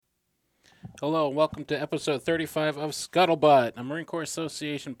Hello, and welcome to episode 35 of Scuttlebutt, a Marine Corps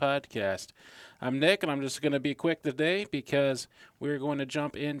Association podcast. I'm Nick, and I'm just going to be quick today because we're going to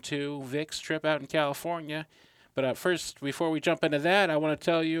jump into Vic's trip out in California. But first, before we jump into that, I want to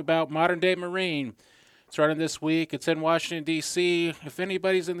tell you about Modern Day Marine. It's running this week. It's in Washington, D.C. If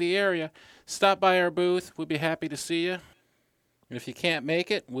anybody's in the area, stop by our booth. We'd be happy to see you. And if you can't make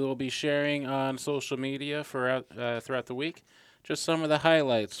it, we'll be sharing on social media throughout the week just some of the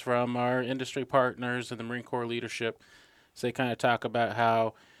highlights from our industry partners and the Marine Corps leadership. So they kind of talk about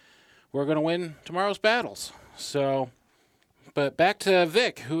how we're going to win tomorrow's battles. But back to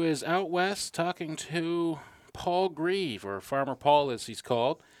Vic, who is out west talking to Paul Greive, or Farmer Paul as he's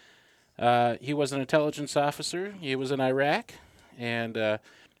called. He was an intelligence officer. He was in Iraq. And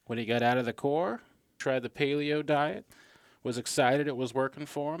when he got out of the Corps, tried the paleo diet. Was excited it was working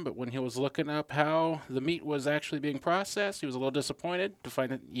for him, but when he was looking up how the meat was actually being processed, he was a little disappointed to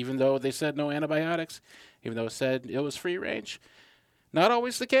find that even though they said no antibiotics, even though it said it was free range, not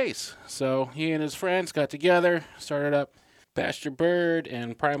always the case. So he and his friends got together, started up Pasture Bird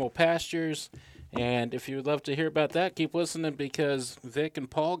and Primal Pastures, and if you would love to hear about that, keep listening because Vic and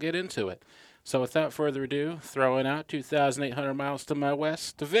Paul get into it. So without further ado, throwing out 2,800 miles to my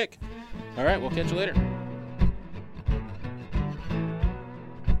west to Vic. All right, we'll catch you later.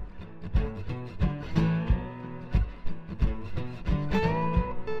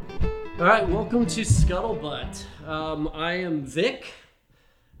 All right, welcome to Scuttlebutt. I am Vic.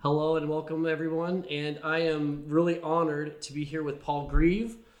 Hello and welcome everyone. And I am really honored to be here with Paul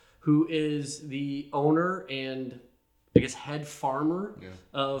Greive, who is the owner and I guess head farmer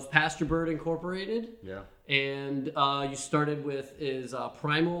of Pasture Bird Incorporated. Yeah. And you started with is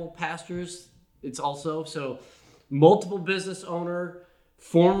Primal Pastures. It's also so multiple business owner,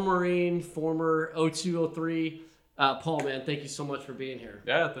 former Marine, former 0203. Paul, man, thank you so much for being here.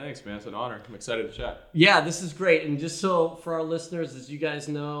 Yeah, thanks, man. It's an honor. I'm excited to chat. Yeah, this is great. And just so for our listeners, as you guys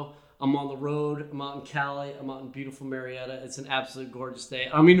know, I'm on the road. I'm out in Cali. I'm out in beautiful Marietta. It's an absolute gorgeous day.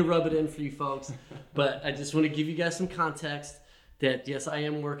 I don't mean to rub it in for you folks, but I just want to give you guys some context that, yes, I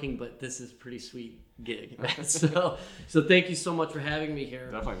am working, but this is a pretty sweet gig. So thank you so much for having me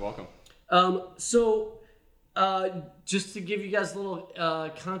here. Definitely welcome. Just to give you guys a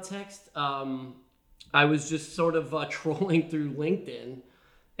little context, I was just sort of trolling through LinkedIn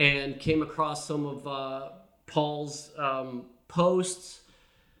and came across some of Paul's posts.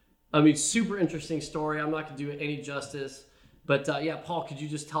 I mean, super interesting story. I'm not going to do it any justice. But Paul, could you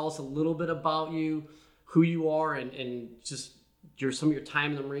just tell us a little bit about you, who you are, and just some of your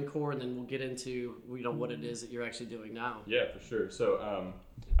time in the Marine Corps, and then we'll get into what it is that you're actually doing now. Yeah, for sure. So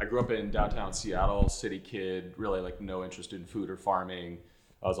I grew up in downtown Seattle, city kid, really like no interest in food or farming.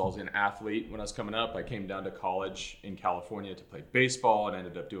 I was always an athlete when I was coming up. I came down to college in California to play baseball and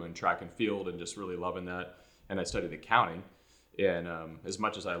ended up doing track and field and just really loving that. And I studied accounting. And as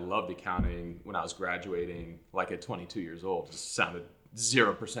much as I loved accounting, when I was graduating, like at 22 years old, it just sounded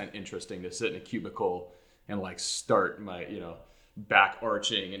 0% interesting to sit in a cubicle and like start my, back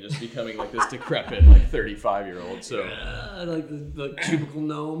arching and just becoming like this decrepit, like 35-year-old. So like the cubicle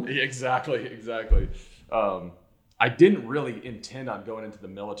gnome. Exactly. I didn't really intend on going into the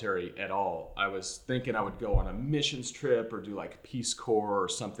military at all. I was thinking I would go on a missions trip or do like Peace Corps or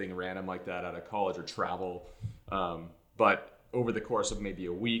something random like that out of college or travel. But over the course of maybe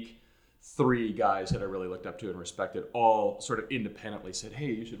a week, 3 guys that I really looked up to and respected all sort of independently said, hey,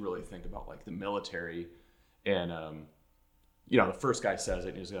 you should really think about like the military. And, the first guy says it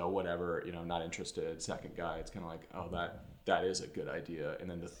and he's like, oh, whatever, not interested. Second guy, it's kind of like, oh, that is a good idea. And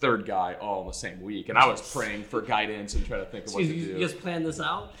then the third guy all in the same week. And I was praying for guidance and trying to think of what to do. You just planned this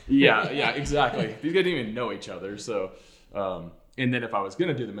out? Yeah, exactly. These guys didn't even know each other. So, and then if I was going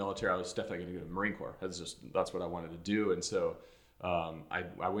to do the military, I was definitely going to go to the Marine Corps. That's what I wanted to do. And so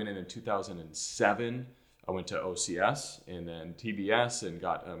I went in 2007. I went to OCS and then TBS and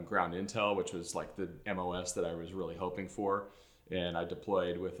got ground intel, which was like the MOS that I was really hoping for. And I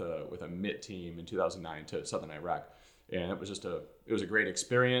deployed with a MIT team in 2009 to Southern Iraq. And it was a great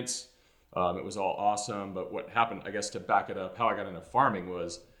experience. It was all awesome. But what happened, I guess to back it up, how I got into farming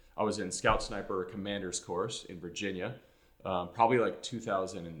was I was in Scout Sniper Commander's course in Virginia, probably like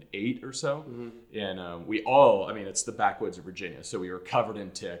 2008 or so. Mm-hmm. And it's the backwoods of Virginia. So we were covered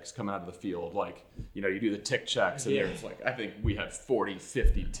in ticks coming out of the field. like, you do the tick checks and there's like, I think we had 40,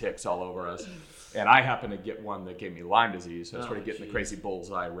 50 ticks all over us. And I happened to get one that gave me Lyme disease. So I started getting the crazy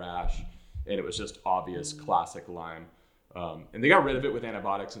bullseye rash. And it was just obvious classic Lyme. And they got rid of it with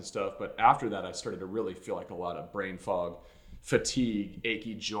antibiotics and stuff. But after that, I started to really feel like a lot of brain fog, fatigue,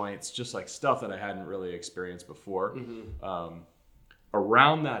 achy joints, just like stuff that I hadn't really experienced before. Mm-hmm.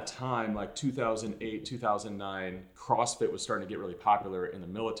 around that time, like 2008, 2009, CrossFit was starting to get really popular in the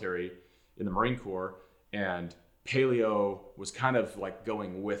military, in the Marine Corps, and paleo was kind of like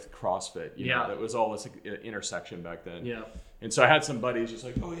going with CrossFit. You know, that was all this intersection back then. Yeah. And so I had some buddies just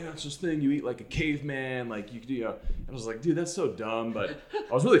like, oh yeah, it's this thing, you eat like a caveman, like you could do, you know. And I was like, dude, that's so dumb. But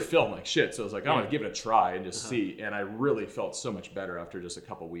I was really feeling like shit. So I was like, I'm going to give it a try and just see. And I really felt so much better after just a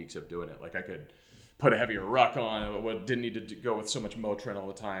couple weeks of doing it. Like I could put a heavier ruck on, didn't need to go with so much Motrin all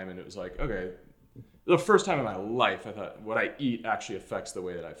the time. And it was like, okay, the first time in my life, I thought what I eat actually affects the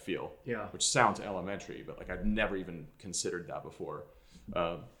way that I feel. Yeah. Which sounds elementary, but like I'd never even considered that before.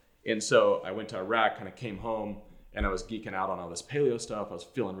 And so I went to Iraq, kind of came home, and I was geeking out on all this paleo stuff. I was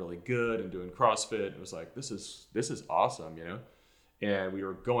feeling really good and doing CrossFit. It was like, this is awesome, you know? And we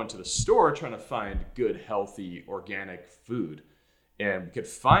were going to the store trying to find good, healthy, organic food. And we could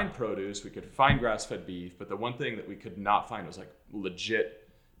find produce, we could find grass-fed beef, but the one thing that we could not find was like legit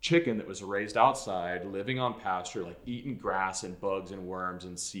chicken that was raised outside, living on pasture, like eating grass and bugs and worms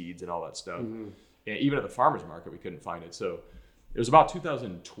and seeds and all that stuff. Mm-hmm. And even at the farmer's market, we couldn't find it. So it was about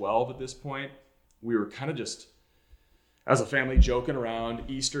 2012 at this point. We were kind of just, as a family, joking around.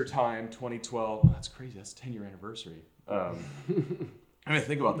 Easter time, 2012. Oh, that's crazy. That's a 10-year anniversary. I mean,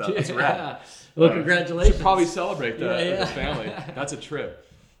 think about that. That's rad. Well, congratulations. Should probably celebrate that as a family. That's a trip.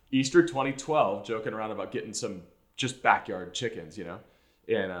 Easter 2012, joking around about getting some just backyard chickens, you know?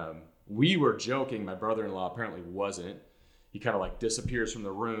 And we were joking. My brother-in-law apparently wasn't. He kind of like disappears from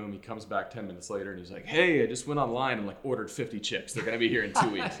the room. He comes back 10 minutes later and he's like, hey, I just went online and like ordered 50 chicks. They're going to be here in 2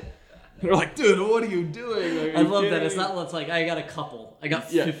 weeks. They're like, dude, what are you doing? Like, I love that. It's not it's like, I got a couple. I got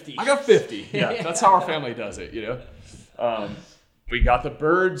 50. I got 50. Yeah, that's how our family does it, you know? We got the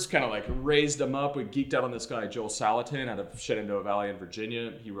birds, kind of like raised them up. We geeked out on this guy, Joel Salatin, out of Shenandoah Valley in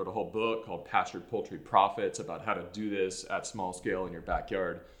Virginia. He wrote a whole book called Pastured Poultry Profits about how to do this at small scale in your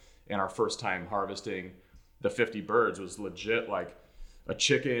backyard. And our first time harvesting the 50 birds was legit like a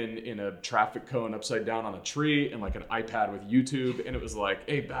chicken in a traffic cone upside down on a tree and like an iPad with YouTube. And it was like,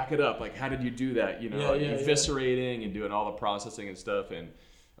 hey, back it up. Like, how did you do that? You know, eviscerating and doing all the processing and stuff. And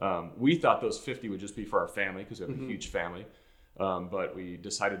we thought those 50 would just be for our family because we have a huge family. But we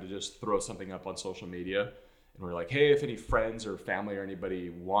decided to just throw something up on social media. And we're like, hey, if any friends or family or anybody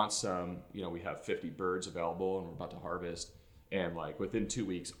wants some, you know, we have 50 birds available and we're about to harvest. And like within 2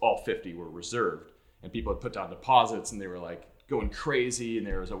 weeks, all 50 were reserved. And people had put down deposits and they were like going crazy. And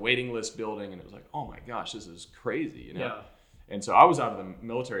there was a waiting list building. And it was like, oh my gosh, this is crazy, you know? Yeah. And so I was out of the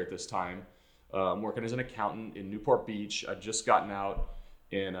military at this time, working as an accountant in Newport Beach. I'd just gotten out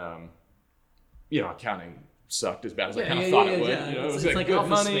in, you know, accounting sucked as bad as I kind of thought it would. Yeah. You know, it was like good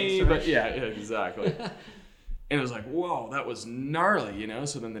money, space, right? But yeah, exactly. And it was like, whoa, that was gnarly, you know?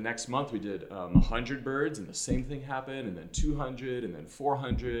 So then the next month we did 100 birds and the same thing happened, and then 200 and then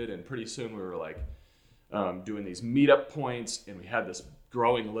 400. And pretty soon we were like doing these meetup points, and we had this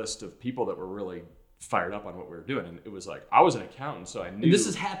growing list of people that were really fired up on what we were doing. And it was like, I was an accountant, so I knew. And this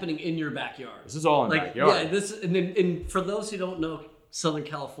is happening in your backyard. This is all in like, backyard. Yeah, and for those who don't know, Southern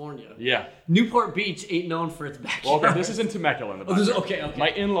California. Yeah. Newport Beach ain't known for its backyard. Well, this is in Temecula in the backyard. Okay.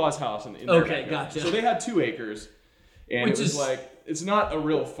 My in-laws' house in their backyard. Gotcha. So they had 2 acres, and it was like, it's not a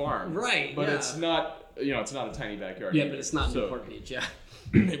real farm. Right, but it's not, you know, it's not a tiny backyard. Yeah, but it's not Newport Beach, yeah.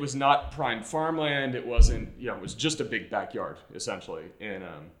 It was not prime farmland. It wasn't, you know, it was just a big backyard, essentially. And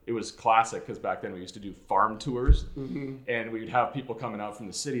it was classic because back then we used to do farm tours. Mm-hmm. And we'd have people coming out from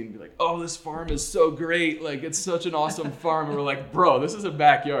the city and be like, oh, this farm is so great. Like, it's such an awesome farm. And we're like, bro, this is a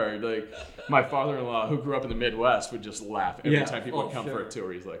backyard. Like, my father-in-law, who grew up in the Midwest, would just laugh every time people would come for a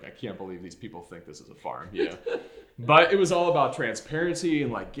tour. He's like, I can't believe these people think this is a farm, you know? But it was all about transparency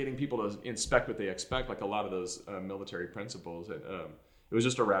and, like, getting people to inspect what they expect, like a lot of those military principles. And it was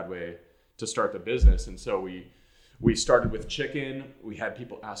just a rad way to start the business. And so we started with chicken. We had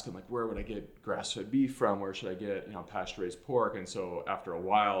people asking, like, where would I get grass-fed beef from? Where should I get, you know, pasture-raised pork? And so after a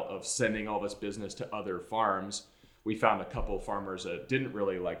while of sending all this business to other farms, we found a couple of farmers that didn't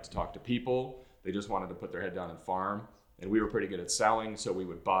really like to talk to people. They just wanted to put their head down and farm. And we were pretty good at selling. So we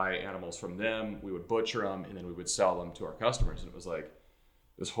would buy animals from them, we would butcher them, and then we would sell them to our customers. And it was like,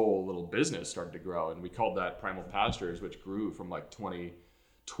 this whole little business started to grow. And we called that Primal Pastures, which grew from like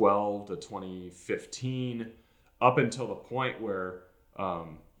 2012 to 2015 up until the point where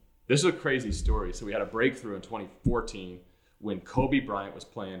this is a crazy story. So we had a breakthrough in 2014 when Kobe Bryant was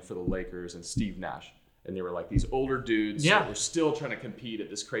playing for the Lakers and Steve Nash. And they were like these older dudes that were still trying to compete at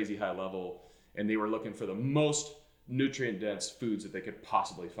this crazy high level. And they were looking for the most nutrient-dense foods that they could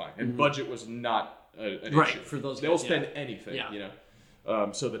possibly find. And budget was not an issue. For those guys. They'll spend anything, you know.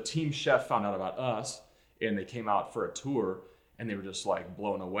 So the team chef found out about us, and they came out for a tour. and they were just like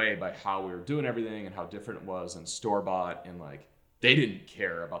blown away by how we were doing everything and how different it was and store-bought, and like they didn't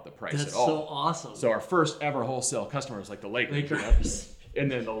care about the price at all. That's so awesome. So our first ever wholesale customer was like the Lakers. And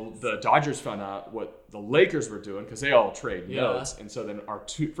then the Dodgers found out what the Lakers were doing because they all trade notes. And so then our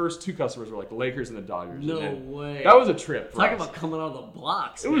first two customers were like the Lakers and the Dodgers. No way. That was a trip for Talk us. about coming out of the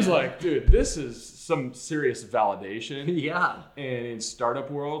blocks. It was like, dude, this is some serious validation. Yeah. And in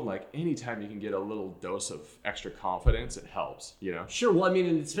startup world, like anytime you can get a little dose of extra confidence, it helps, you know? Sure. Well, I mean,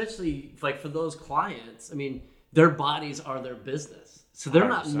 and especially like for those clients, I mean, their bodies are their business. So they're 100%.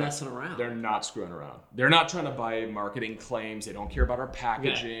 not messing around. They're not screwing around. They're not trying to buy marketing claims. They don't care about our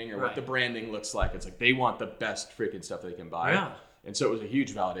packaging or what the branding looks like. It's like they want the best freaking stuff they can buy. Yeah. And so it was a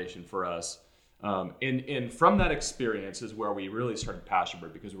huge validation for us. And from that experience is where we really started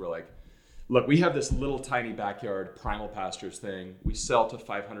Pasturebird, because we're like, look, we have this little tiny backyard primal pastures thing. We sell to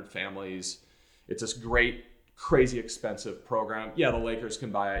 500 families. It's this great, crazy expensive program. Yeah, the Lakers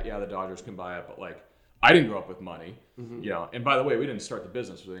can buy it. Yeah, the Dodgers can buy it. But like, I didn't grow up with money, you know. And by the way, we didn't start the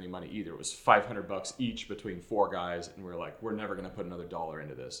business with any money either. It was $500 each between 4 guys, and we're like, we're never going to put another dollar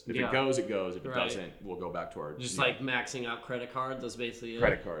into this. If it goes, it goes. If it doesn't, we'll go back to our just like maxing out credit cards. That's basically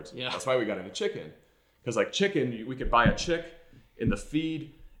credit cards. Yeah, that's why we got into chicken, because like chicken, we could buy a chick in the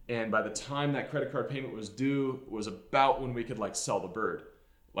feed, and by the time that credit card payment was due, was about when we could like sell the bird.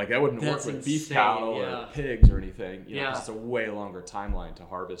 Like that wouldn't work with beef cattle or pigs or anything. You know, 'cause it's a way longer timeline to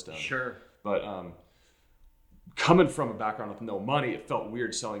harvest them. Sure, but coming from a background with no money, it felt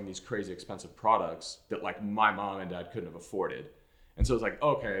weird selling these crazy expensive products that like my mom and dad couldn't have afforded. And so it's like,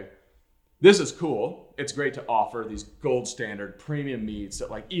 okay, this is cool. It's great to offer these gold standard premium meats that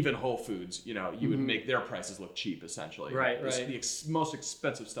like even Whole Foods, you know, you would make their prices look cheap essentially. Right, it's right. the most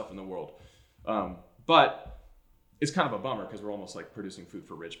expensive stuff in the world. But it's kind of a bummer because we're almost like producing food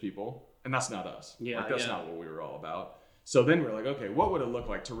for rich people, and that's not us. Yeah, like, that's not what we were all about. So then we're like, okay, what would it look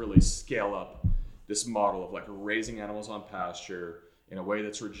like to really scale up this model of like raising animals on pasture in a way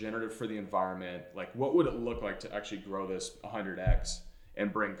that's regenerative for the environment? Like, what would it look like to actually grow this 100x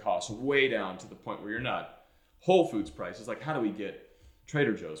and bring costs way down to the point where you're not Whole Foods prices? Like, how do we get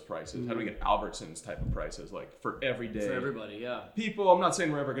Trader Joe's prices? How do we get Albertsons type of prices? Like for everyday for everybody, people. I'm not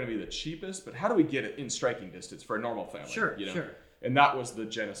saying we're ever going to be the cheapest, but how do we get it in striking distance for a normal family? Sure, you know? sure. And that was the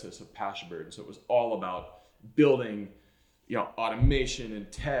genesis of Pasturebird. So it was all about building, you know, automation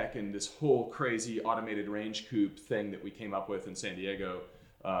and tech and this whole crazy automated range coop thing that we came up with in San Diego,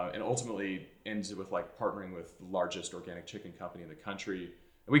 and ultimately ends with like partnering with the largest organic chicken company in the country.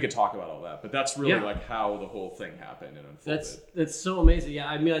 And we could talk about all that, but that's really like how the whole thing happened and unfolded. That's so amazing. Yeah,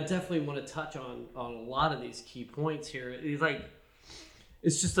 I mean, I definitely want to touch on a lot of these key points here.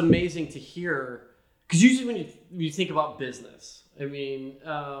 It's just amazing to hear, because usually when you think about business, I mean,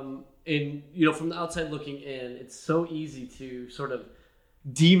 and you know, from the outside looking in, it's so easy to sort of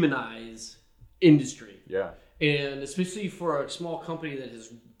demonize industry. Yeah. And especially for a small company that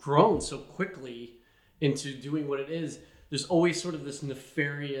has grown so quickly into doing what it is, there's always sort of this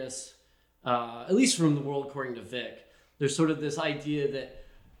nefarious, at least from the world according to Vic, there's sort of this idea that,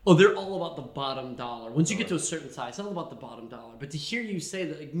 oh, they're all about the bottom dollar. Once you get to a certain size, it's all about the bottom dollar. But to hear you say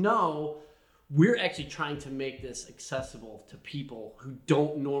that, like, no, we're actually trying to make this accessible to people who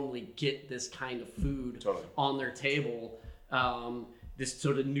don't normally get this kind of food on their table. This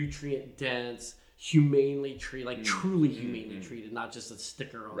sort of nutrient dense, humanely treated, like truly humanely treated, not just a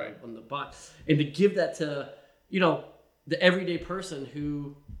sticker on the box. And to give that to, you know, the everyday person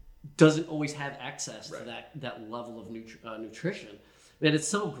who doesn't always have access to that level of nutrition. Man, it's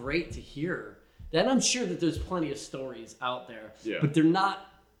so great to hear that. I'm sure that there's plenty of stories out there, but they're not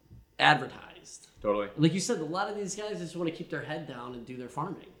advertised. Totally. Like you said, a lot of these guys just want to keep their head down and do their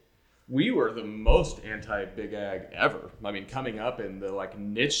farming. We were the most anti-big ag ever. I mean, coming up in the like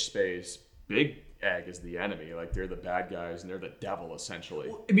niche space, big ag is the enemy. Like they're the bad guys and they're the devil essentially.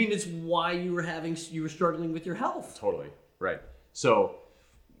 Well, I mean, it's why you were struggling with your health. Totally. Right. So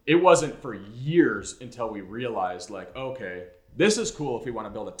it wasn't for years until we realized like, okay, this is cool if we want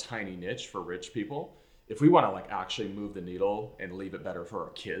to build a tiny niche for rich people. If we want to like actually move the needle and leave it better for our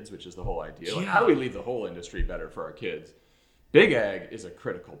kids, which is the whole idea. Like, how do we leave the whole industry better for our kids? Big ag is a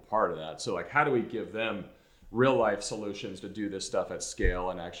critical part of that. So like, how do we give them real life solutions to do this stuff at scale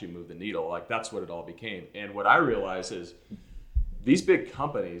and actually move the needle? Like that's what it all became. And what I realize is these big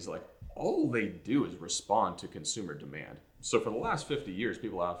companies, like all they do is respond to consumer demand. So for the last 50 years,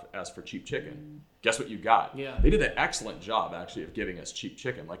 people have asked for cheap chicken. Guess what you got? Yeah. They did an excellent job actually of giving us cheap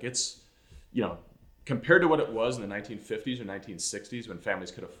chicken. Like it's, you know, compared to what it was in the 1950s or 1960s when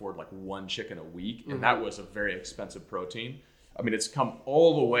families could afford like one chicken a week, and that was a very expensive protein. I mean, it's come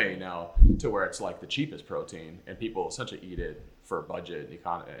all the way now to where it's like the cheapest protein, and people essentially eat it for budget,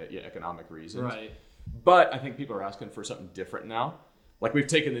 economic reasons. Right. But I think people are asking for something different now. Like, we've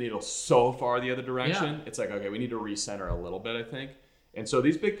taken the needle so far the other direction. Yeah. It's like, okay, we need to recenter a little bit, I think. And so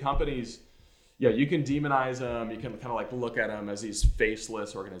these big companies, yeah, you can demonize them. You can kind of like look at them as these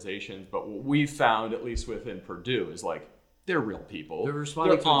faceless organizations. But what we found, at least within Purdue, is like, they're real people. They're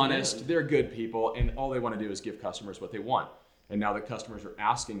honest. They're good people. And all they want to do is give customers what they want. And now the customers are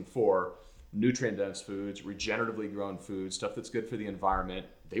asking for nutrient-dense foods, regeneratively grown foods, stuff that's good for the environment.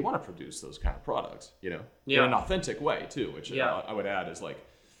 They want to produce those kind of products, in an authentic way too, which I would add is like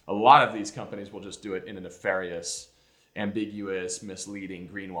a lot of these companies will just do it in a nefarious, ambiguous, misleading,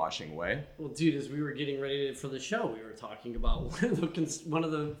 greenwashing way. Well, dude, as we were getting ready for the show, we were talking about one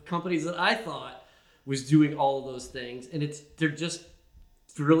of the companies that I thought was doing all of those things, and they're just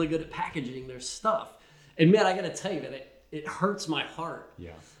really good at packaging their stuff. And man, I got to tell you, man, it hurts my heart.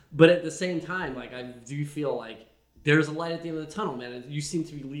 Yeah. But at the same time, like, I do feel like there's a light at the end of the tunnel, man. And you seem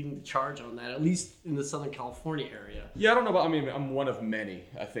to be leading the charge on that, at least in the Southern California area. Yeah, I don't know about. I mean, I'm one of many,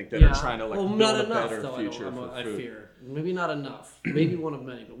 I think, that are trying to build a better future for food. I fear maybe not enough. Maybe one of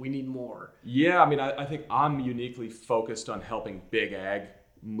many, but we need more. Yeah, I mean, I think I'm uniquely focused on helping big ag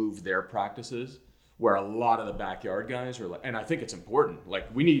move their practices, where a lot of the backyard guys are like, and I think it's important.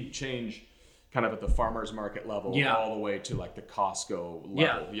 Like, we need change kind of at the farmer's market level, all the way to like the Costco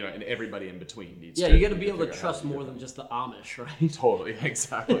level, and everybody in between needs to. Yeah, you got to be able to trust more than just the Amish, right? Totally,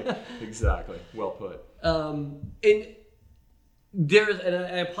 exactly. Well put. And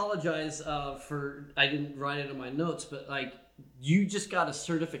I apologize for, I didn't write it in my notes, but like, you just got a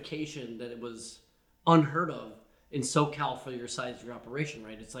certification that it was unheard of in SoCal for your size of your operation,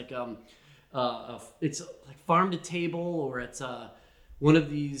 right? It's like, it's like farm to table, or it's one of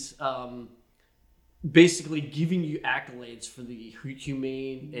these, basically giving you accolades for the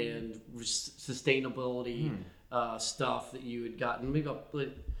humane and sustainability stuff that you had gotten. Maybe I'll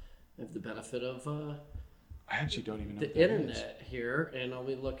have the benefit of I actually don't even know the internet here, and let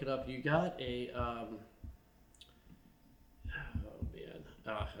me look it up. You got a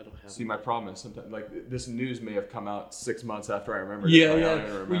I don't have. See, my problem is sometimes like this news may have come out 6 months after I remember. Yeah. I don't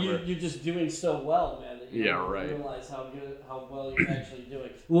even remember. Well, you're just doing so well, man. That you don't right. realize how well you're actually doing.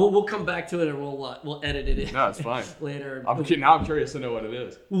 We'll come back to it, and we'll edit it in. No, it's fine. Later. I'm curious to know what it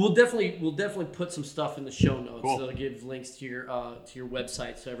is. We'll definitely put some stuff in the show notes. Cool. That'll give links to your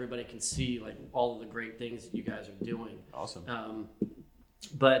website so everybody can see like all of the great things that you guys are doing. Awesome.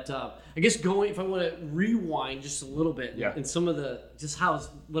 But I guess if I want to rewind just a little bit, and some of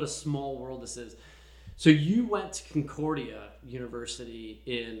what a small world this is. So you went to Concordia University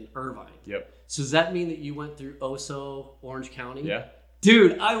in Irvine. Yep. So does that mean that you went through Oso, Orange County? Yeah.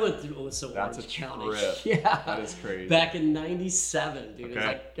 Dude, I went through Oso, That's Orange a County. Trip. Yeah. That is crazy. Back in '97, dude. Okay. It was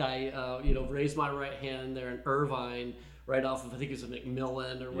like I raised my right hand there in Irvine, right off of, I think it was a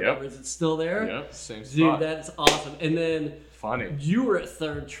McMillan or whatever. Yep. Is it still there? Yep. Same spot. Dude, that's awesome. And then funny. You were at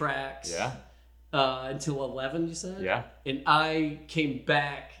Third Tracks. Yeah. Until 11, you said? Yeah. And I came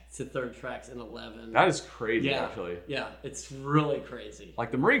back to Third Tracks in 11. That is crazy, actually. Yeah, it's really crazy.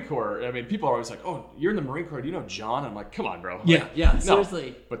 Like the Marine Corps, I mean, people are always like, oh, you're in the Marine Corps, do you know John? I'm like, come on, bro. Yeah, like,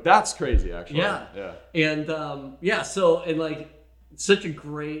 seriously. But that's crazy, actually. Yeah. And, such a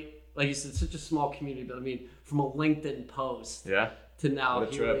great, like you said, such a small community, but I mean, from a LinkedIn post to now,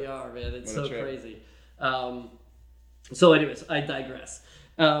 here we are, man. It's so crazy. So anyways, I digress.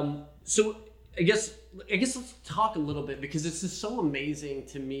 So I guess let's talk a little bit, because this is so amazing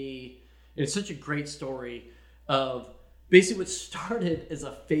to me. It's such a great story of basically what started as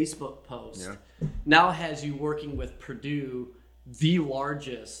a Facebook post now has you working with Purdue, the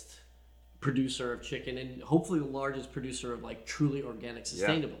largest producer of chicken, and hopefully the largest producer of like truly organic,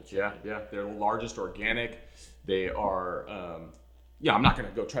 sustainable chicken. Yeah. They're the largest organic. They are, I'm not going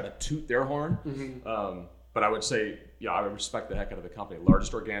to go try to toot their horn. Mm-hmm. But I would say, I would respect the heck out of the company.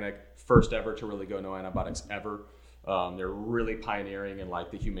 Largest organic, first ever to really go no antibiotics ever. They're really pioneering in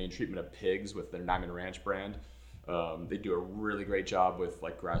like the humane treatment of pigs with their Nyman Ranch brand. They do a really great job with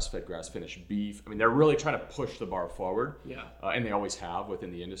like grass-fed, grass-finished beef. I mean, they're really trying to push the bar forward. Yeah. And they always have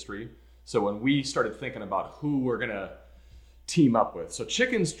within the industry. So when we started thinking about who we're going to team up with, so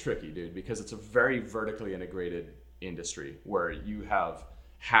chicken's tricky, dude, because it's a very vertically integrated industry where you have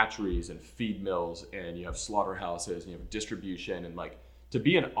hatcheries and feed mills and you have slaughterhouses and you have distribution, and like to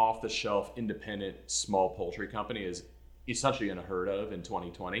be an off-the-shelf independent small poultry company is essentially unheard of in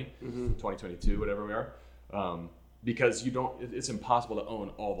 2020, 2022, whatever we are, because it's impossible to own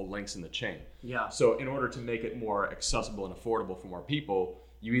all the links in the chain. Yeah. So in order to make it more accessible and affordable for more people,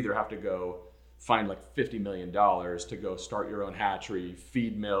 you either have to go find like $50 million to go start your own hatchery,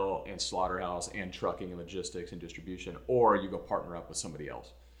 feed mill, and slaughterhouse, and trucking and logistics and distribution, or you go partner up with somebody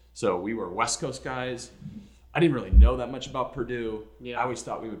else. So we were West Coast guys. I didn't really know that much about Purdue. Yeah. I always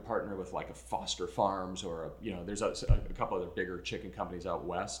thought we would partner with like a Foster Farms or there's a couple other bigger chicken companies out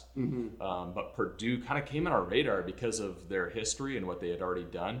west. But Purdue kind of came on our radar because of their history and what they had already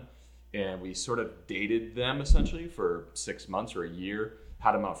done. And we sort of dated them essentially for 6 months or a year,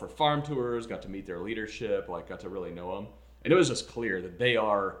 had them out for farm tours, got to meet their leadership, like got to really know them. And it was just clear that they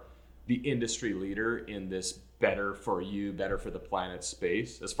are the industry leader in this better for you, better for the planet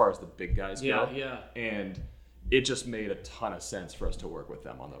space as far as the big guys go. Yeah. And it just made a ton of sense for us to work with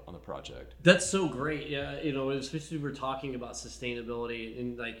them on the project. That's so great. Yeah, especially we're talking about sustainability,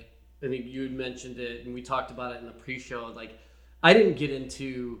 and like I think you had mentioned it, and we talked about it in the pre-show. Like, I didn't get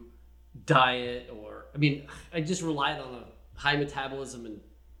into diet, I just relied on a high metabolism and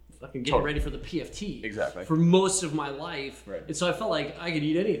fucking getting ready for the PFT. Exactly. For most of my life, right. And so I felt like I could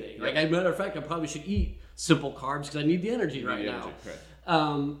eat anything. Like, as a matter of fact, I probably should eat simple carbs because I need the energy right now.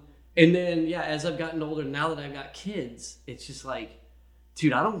 Right. And then, as I've gotten older, now that I've got kids, it's just like,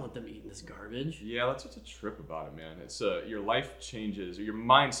 dude, I don't want them eating this garbage. Yeah, that's what's a trip about it, man. It's your life changes, or your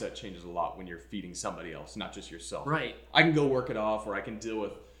mindset changes a lot when you're feeding somebody else, not just yourself. Right. I can go work it off, or I can deal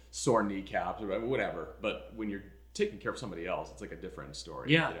with sore kneecaps, or whatever. But when you're taking care of somebody else, it's like a different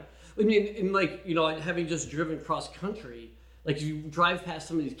story. Yeah. I mean, and having just driven cross country, like you drive past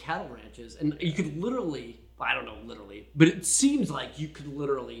some of these cattle ranches, and you could literally, I don't know literally, but it seems like you could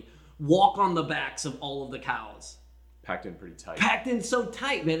literally walk on the backs of all of the cows. Packed in pretty tight. Packed in so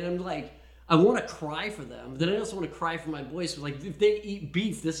tight, man. And I'm like, I want to cry for them. Then I also want to cry for my boys. So like, if they eat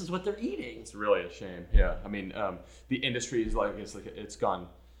beef, this is what they're eating. It's really a shame. Yeah. I mean, the industry is it's gone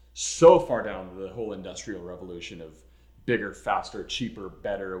so far down the whole industrial revolution of bigger, faster, cheaper,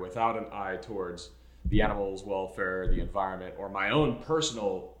 better, without an eye towards the animals' welfare, the environment, or my own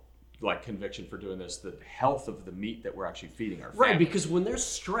personal conviction for doing this, the health of the meat that we're actually feeding our family. Right, because when they're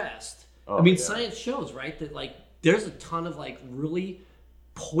stressed, science shows, right, that there's a ton of really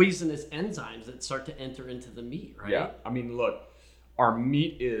poisonous enzymes that start to enter into the meat, right? Yeah. I mean, look, our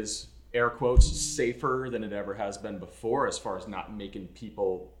meat is, air quotes, safer than it ever has been before as far as not making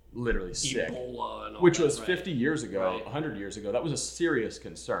people literally sick. Ebola and all which that, was right. 50 years ago, Right. 100 years ago. That was a serious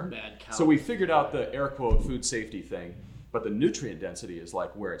concern. Mad cow. So we figured out the air quote food safety thing, but the nutrient density is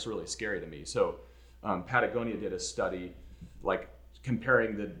where it's really scary to me. So Patagonia did a study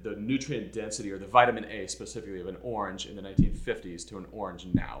comparing the nutrient density, or the vitamin A specifically, of an orange in the 1950s to an orange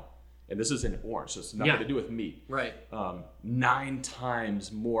now. And this is an orange, so it's nothing to do with meat. Right. 9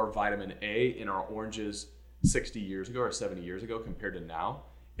 times more vitamin A in our oranges 60 years ago or 70 years ago compared to now.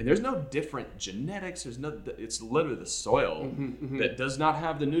 And there's no different genetics. It's literally the soil that does not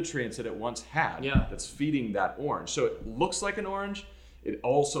have the nutrients that it once had. Yeah. That's feeding that orange. So it looks like an orange. It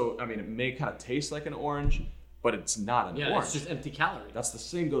also, it may kind of taste like an orange, but it's not an orange. It's just empty calorie. That's the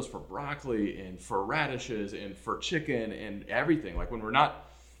same goes for broccoli and for radishes and for chicken and everything. When we're not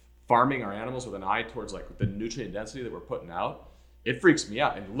farming our animals with an eye towards the nutrient density that we're putting out, it freaks me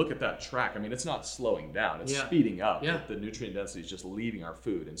out. And look at that track. It's not slowing down. It's speeding up. Yeah. The nutrient density is just leaving our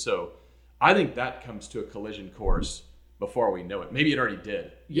food. And so I think that comes to a collision course before we know it. Maybe it already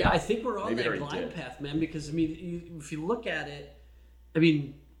did. Yeah, I think we're on Maybe that glide path, man, because, if you look at it,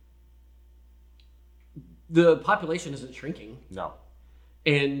 the population isn't shrinking. No.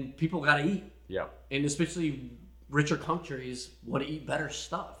 And people got to eat. Yeah. And especially richer countries want to eat better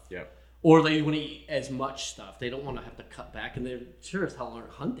stuff. Yeah. Or they want to eat as much stuff. They don't want to have to cut back, and they sure as hell aren't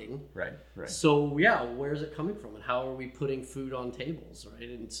hunting. Right. So, where's it coming from, and how are we putting food on tables, right?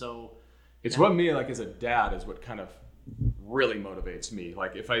 And so... It's what me, as a dad, is what kind of really motivates me.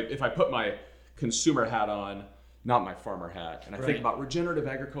 If I put my consumer hat on, not my farmer hat, and I think about regenerative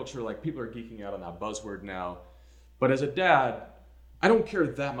agriculture, people are geeking out on that buzzword now. But as a dad, I don't care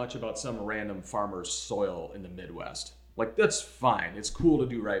that much about some random farmer's soil in the Midwest. That's fine. It's cool to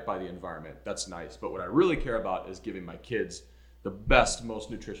do right by the environment. That's nice. But what I really care about is giving my kids the best, most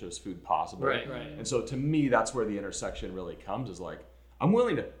nutritious food possible. Right. And so to me, that's where the intersection really comes, is I'm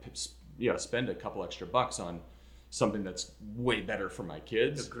willing to spend a couple extra bucks on something that's way better for my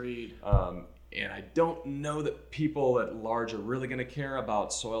kids. Agreed. And I don't know that people at large are really going to care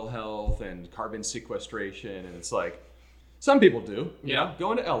about soil health and carbon sequestration. And it's some people do. Yeah.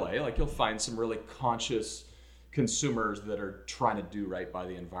 Go into LA, you'll find some really conscious consumers that are trying to do right by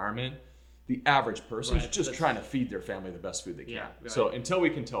the environment. The average person is just trying to feed their family the best food they can. Right. So until we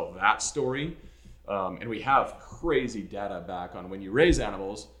can tell that story, and we have crazy data back on when you raise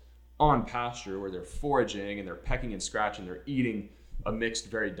animals on pasture where they're foraging and they're pecking and scratching, they're eating a mixed,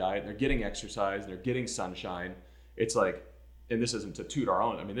 varied diet, and they're getting exercise, and they're getting sunshine. It's like, and this isn't to toot our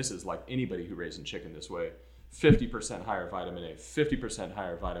own, I mean, this is like anybody who raised chicken this way, 50% higher vitamin A, 50%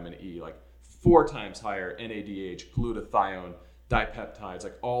 higher vitamin E, like 4 times higher NADH, glutathione, dipeptides,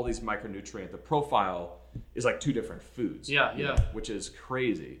 like all these micronutrient. The profile is like 2 different foods. Yeah. Which is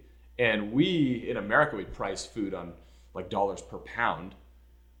crazy. And we, in America, we price food on like dollars per pound.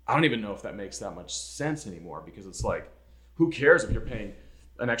 I don't even know if that makes that much sense anymore, because it's like, who cares if you're paying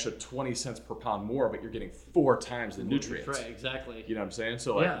an extra 20 cents per pound more, but you're getting 4 times the nutrients. Right, exactly. You know what I'm saying?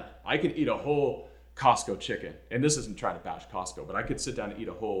 So like, I could eat a whole Costco chicken, and this isn't trying to bash Costco, but I could sit down and eat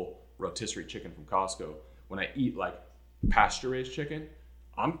a whole rotisserie chicken from Costco. When I eat like pasture-raised chicken,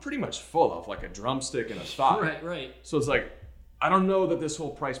 I'm pretty much full of like a drumstick and a thigh. Right. So it's like, I don't know that this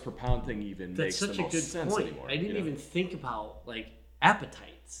whole price per pound thing even makes such the a most good sense point. anymore. I didn't even think about like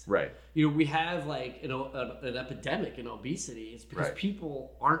appetites. Right. You know, we have like an epidemic in obesity. It's because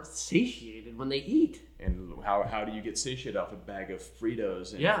people aren't satiated when they eat. And how do you get satiated off a bag of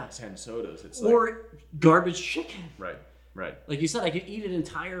Fritos and 10 sodas? It's or like, garbage chicken. Right. Like you said, I could eat an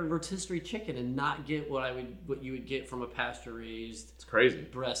entire rotisserie chicken and not get what you would get from a pasture raised. It's crazy.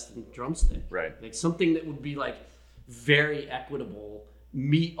 Breast and drumstick. Right. Like something that would be like very equitable,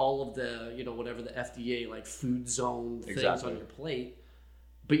 meet all of the, you know, whatever the FDA like food zone things on your plate.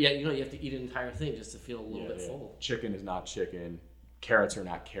 But yet, you know, you have to eat an entire thing just to feel a little bit full. Chicken is not chicken. Carrots are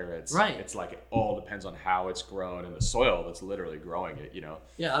not carrots. Right. It's like it all depends on how it's grown and the soil that's literally growing it, you know?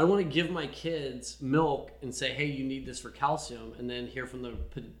 Yeah, I don't want to give my kids milk and say, hey, you need this for calcium, and then hear from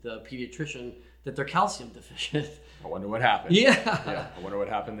the pediatrician that they're calcium deficient. I wonder what happened. Yeah, I wonder what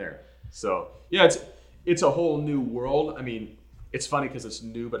happened there. So, yeah, it's a whole new world. I mean, it's funny because it's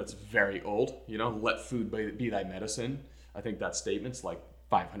new, but it's very old. You know, let food be thy medicine. I think that statement's like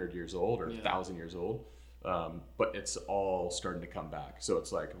 500 years old or 1,000 years old. But it's all starting to come back. So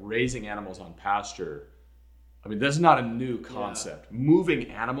it's like raising animals on pasture. I mean, that's not a new concept. Moving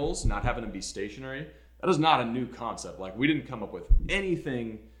animals, not having them be stationary, that is not a new concept. Like, we didn't come up with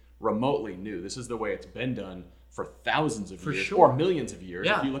anything remotely new. This is the way it's been done for thousands of years or millions of years.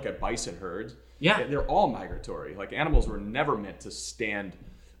 If you look at bison herds, they're all migratory. Like, animals were never meant to stand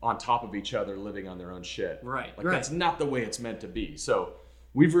on top of each other living on their own shit. Right. That's not the way it's meant to be. So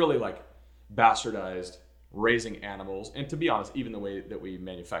we've really like bastardized raising animals, and to be honest, even the way that we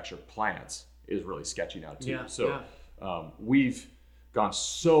manufacture plants is really sketchy now too. We've gone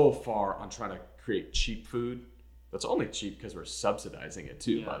so far on trying to create cheap food. That's only cheap because we're subsidizing it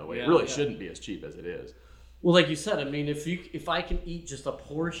too, by the way. It really shouldn't be as cheap as it is. Well, like you said, I mean, if I can eat just a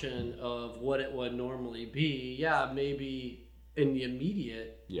portion of what it would normally be, maybe in the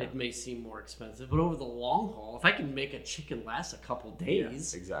immediate it may seem more expensive, but over the long haul, if I can make a chicken last a couple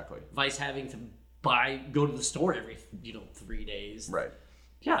days, vice having to go to the store every 3 days, right?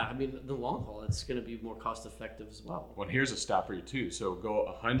 Yeah, I mean, the long haul, it's going to be more cost effective as well. Well, here's a stat for you too. So go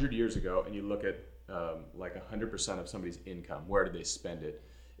 100 years ago, and you look at like 100% of somebody's income. Where did they spend it?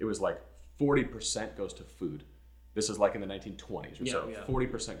 It was like 40% goes to food. This is like in the 1920s or so.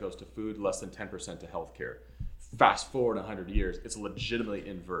 40% goes to food, less than 10% to healthcare. Fast forward 100 years, it's legitimately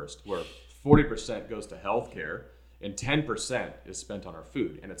inversed, where 40% goes to healthcare and 10% is spent on our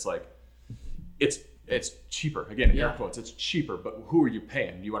food. And it's like, it's cheaper. Again, air quotes, it's cheaper, but who are you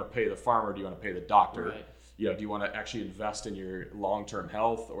paying? Do you want to pay the farmer? Do you want to pay the doctor? Right. Do you want to actually invest in your long-term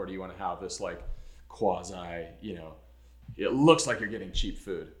health, or do you want to have this like quasi, it looks like you're getting cheap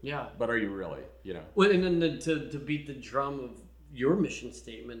food. Yeah. But are you really, Well, and then to beat the drum of your mission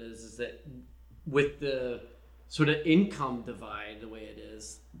statement is that with the sort of income divide the way it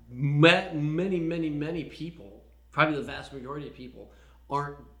is, many people, probably the vast majority of people,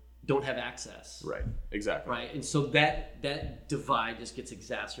 don't have access. Right. Exactly. Right. And so that divide just gets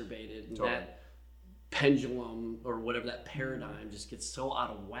exacerbated, and that pendulum or whatever, that paradigm just gets so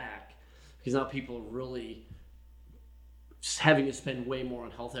out of whack, because now people are really having to spend way more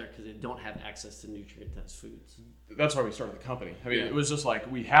on healthcare because they don't have access to nutrient-dense foods. That's why we started the company. I mean, it was just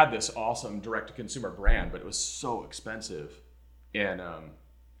like, we had this awesome direct-to-consumer brand, but it was so expensive. And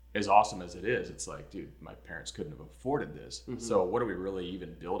as awesome as it is, it's like, dude, my parents couldn't have afforded this. Mm-hmm. So what are we really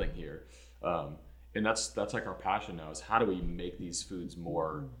even building here? And that's like our passion now, is how do we make these foods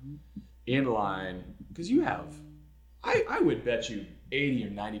more in line? Because I would bet you 80 or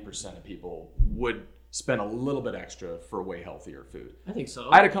 90% of people would spend a little bit extra for way healthier food. I think so.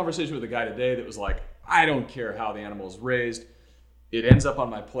 I had a conversation with a guy today that was like, I don't care how the animal is raised. It ends up on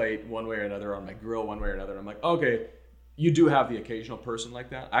my plate one way or another, on my grill one way or another. And I'm like, okay, you do have the occasional person like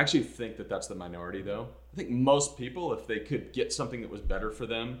that. I actually think that that's the minority though. I think most people, if they could get something that was better for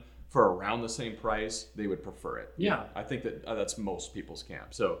them for around the same price, they would prefer it. Yeah. I think that that's most people's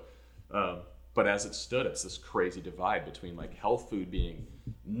camp. So, but as it stood, it's this crazy divide between like health food being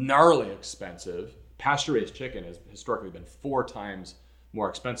gnarly expensive. Pasture-raised chicken has historically been 4 times more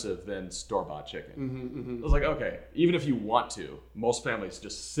expensive than store-bought chicken. I was like, okay, even if you want to, most families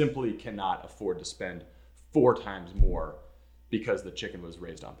just simply cannot afford to spend 4 times more because the chicken was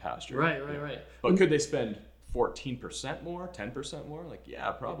raised on pasture. Right. But could they spend 14% more, 10% more? Like,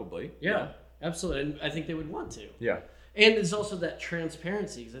 yeah, probably. Yeah, absolutely. And I think they would want to. Yeah. And there's also that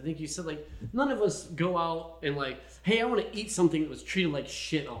transparency, because I think you said, like, none of us go out and like, hey, I want to eat something that was treated like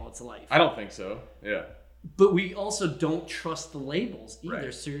shit all its life. I don't think so. Yeah. But we also don't trust the labels either.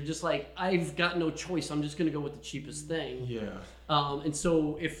 Right. So you're just like, I've got no choice. I'm just going to go with the cheapest thing. Yeah. And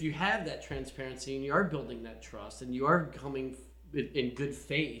so if you have that transparency and you are building that trust and you are coming in good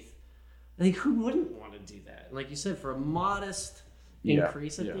faith, I think who wouldn't want to do that? And like you said, for a modest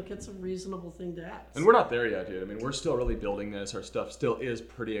increase, I think it's a reasonable thing to ask. And we're not there yet, dude. I mean, we're still really building this. Our stuff still is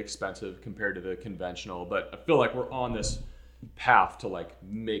pretty expensive compared to the conventional, but I feel like we're on this path to like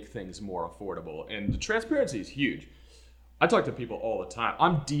make things more affordable. And the transparency is huge. I talk to people all the time.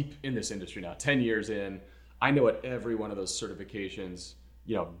 I'm deep in this industry now, 10 years in. I know what every one of those certifications,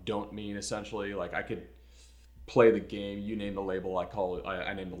 don't mean essentially. Like I could play the game, you name the label,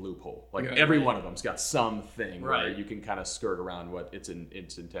 I name the loophole. Like every one of them's got something where you can kind of skirt around what its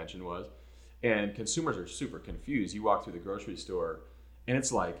intention was. And consumers are super confused. You walk through the grocery store and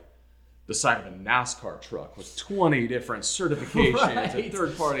it's like the side of a NASCAR truck with 20 different certifications and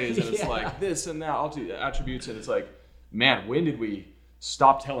third parties, and it's like this and that, all the attributes, and it's like, man, when did we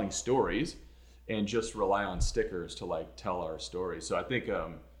stop telling stories and just rely on stickers to like tell our stories? So I think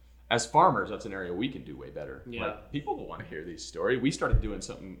as farmers, that's an area we can do way better. Yeah. Like, people will want to hear these stories. We started doing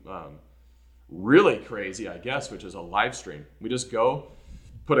something really crazy, I guess, which is a live stream. We just go,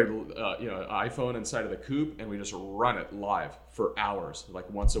 put an iPhone inside of the coop, and we just run it live for hours, like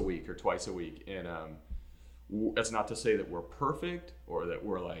once a week or twice a week. And that's not to say that we're perfect or that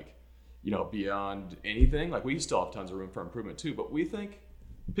we're like, beyond anything. Like we still have tons of room for improvement too, but we think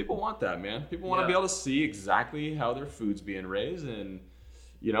people want that, man. People want to be able to see exactly how their food's being raised. And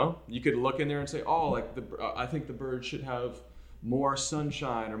you could look in there and say, oh, like I think the bird should have more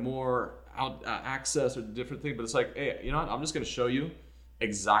sunshine or more access or different thing. But it's like, hey, you know what? I'm just going to show you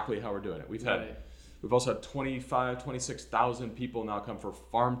exactly how we're doing it. We've also had 26,000 people now come for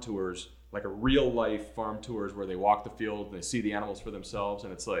farm tours, like a real life farm tours where they walk the field and they see the animals for themselves.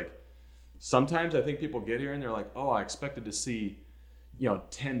 And it's like, sometimes I think people get here and they're like, oh, I expected to see,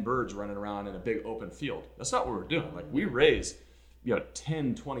 10 birds running around in a big open field. That's not what we're doing. Like we raise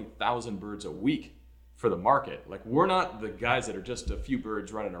 10, 20,000 birds a week for the market. Like we're not the guys that are just a few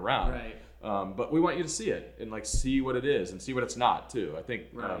birds running around. Right. But we want you to see it and like see what it is and see what it's not too. I think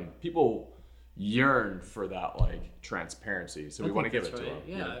people yearn for that like transparency. So we want to give it to them.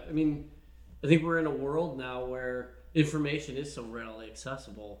 Yeah. I mean, I think we're in a world now where information is so readily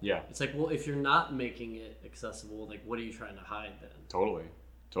accessible. Yeah. It's like, well, if you're not making it accessible, like what are you trying to hide then?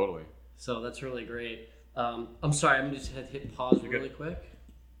 Totally. So that's really great. I'm sorry, I'm just going to hit pause really quick.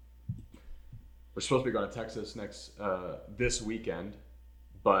 We're supposed to be going to Texas this weekend,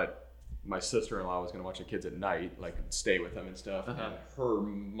 but my sister-in-law was going to watch the kids at night, like stay with them and stuff. And her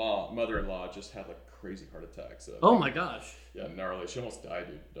mother-in-law just had like a crazy heart attack. So oh my gosh. Yeah, gnarly. She almost died,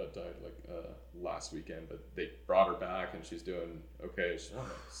 dude. Died like last weekend, but they brought her back and she's doing okay. She's like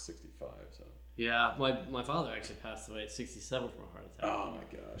 65, so. Yeah, my father actually passed away at 67 from a heart attack. Oh my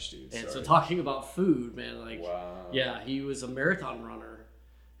gosh, dude. And so talking about food, man, like, yeah, he was a marathon runner,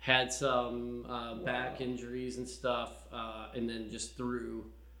 had some back injuries and stuff, and then just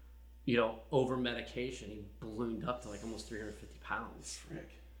through, over medication, he ballooned up to like almost 350 pounds. Frick.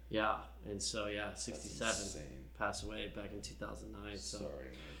 Yeah, and so 67, passed away back in 2009. So sorry,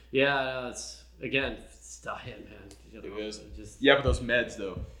 man. Yeah, it's dying, man. It is. But those meds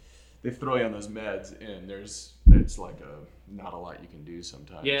though. They throw you on those meds, and it's like not a lot you can do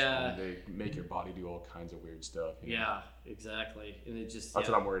sometimes. Yeah. And they make your body do all kinds of weird stuff. Yeah, exactly. And it just that's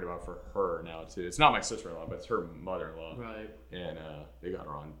what I'm worried about for her now too. It's not my sister-in-law, but it's her mother-in-law. Right. And they got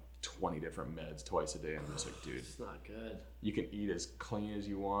her on 20 different meds twice a day. And I'm just like, dude, it's not good. You can eat as clean as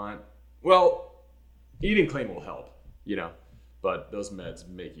you want. Well, eating clean will help, But those meds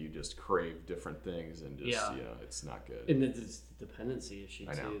make you just crave different things, and just it's not good. And it's the dependency issue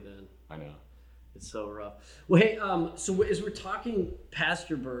too. Then I know it's so rough. Well, hey, so as we're talking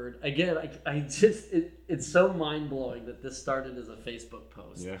pasture bird again, it's so mind blowing that this started as a Facebook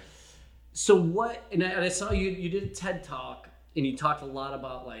post. Yeah. So what? And I saw you did a TED Talk, and you talked a lot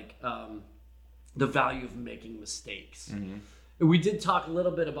about like the value of making mistakes. Mm-hmm. We did talk a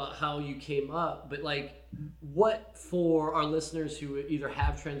little bit about how you came up, but like, what for our listeners who either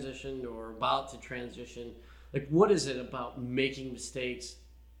have transitioned or about to transition, like, what is it about making mistakes,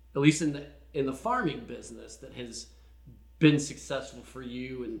 at least in the farming business, that has been successful for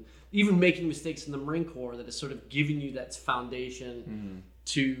you, and even making mistakes in the Marine Corps that has sort of given you that foundation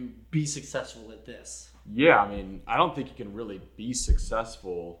to be successful at this? Yeah, I mean, I don't think you can really be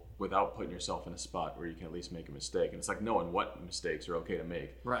successful without putting yourself in a spot where you can at least make a mistake. And it's like knowing what mistakes are okay to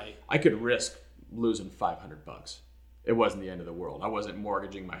make. Right. I could risk losing $500. It wasn't the end of the world. I wasn't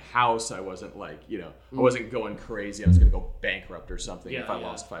mortgaging my house. I wasn't like, I wasn't going crazy. I was going to go bankrupt or something if I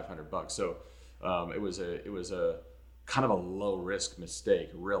lost $500. So it was a kind of a low risk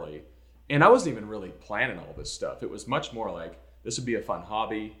mistake, really. And I wasn't even really planning all this stuff. It was much more like, this would be a fun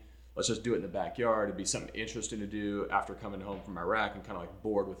hobby. Let's just do it in the backyard. It'd be something interesting to do after coming home from Iraq and kind of like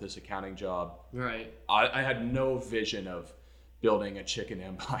bored with this accounting job. Right. I had no vision of building a chicken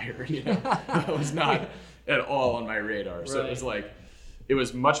empire. That was not at all on my radar. So it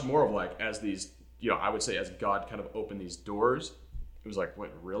was much more of like, as these, I would say as God kind of opened these doors, it was like, what,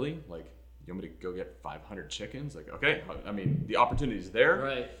 really? Like, you want me to go get 500 chickens? Like, okay. I mean, the opportunity's there.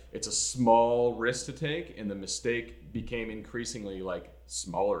 Right. It's a small risk to take, and the mistake became increasingly like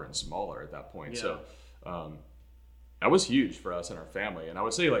smaller and smaller at that point. Yeah. So that was huge for us and our family. And I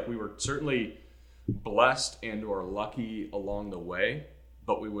would say like we were certainly blessed and or lucky along the way,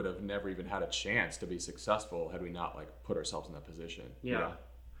 but we would have never even had a chance to be successful had we not like put ourselves in that position. Yeah.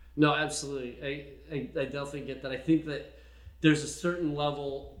 No, absolutely. I definitely get that. I think that there's a certain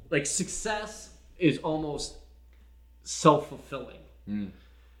level, like success is almost self-fulfilling.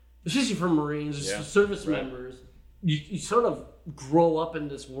 Especially for Marines, service members. You sort of grow up in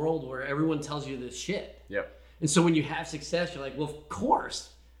this world where everyone tells you this shit. Yep. And so when you have success, you're like, well, of course,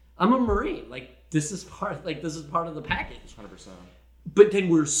 I'm a Marine. Like, this is part of the package. 100%. But then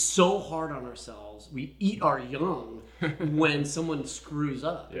we're so hard on ourselves. We eat our young when someone screws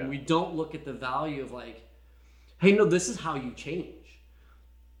up. Yeah. And we don't look at the value of like, hey, no, this is how you change.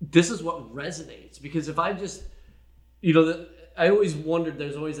 This is what resonates. Because if I just, I always wondered,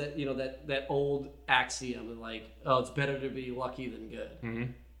 there's always that, that old axiom of like, oh, it's better to be lucky than good.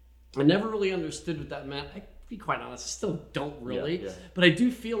 Mm-hmm. I never really understood what that meant. I, to be quite honest, I still don't really. Yeah. But I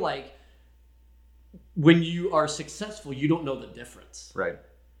do feel like when you are successful, you don't know the difference. Right.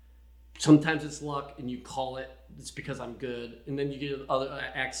 Sometimes it's luck and you call it, it's because I'm good. And then you get other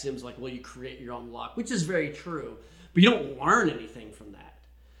axioms like, well, you create your own luck, which is very true. But you don't learn anything from that.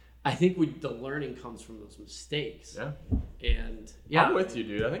 I think the learning comes from those mistakes. Yeah. And I'm with you,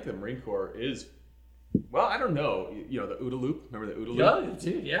 dude. I think the Marine Corps is, well, I don't know. The OODA loop. Remember the OODA loop?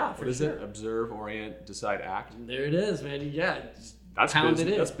 Yeah, dude. Yeah, what is it? Observe, orient, decide, act. And there it is, man. Yeah. That's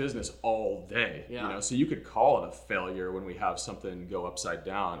business. That's business all day. Yeah. So you could call it a failure when we have something go upside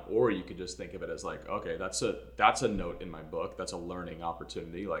down, or you could just think of it as like, okay, that's a note in my book. That's a learning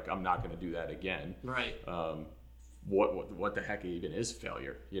opportunity. Like, I'm not going to do that again. Right. What the heck even is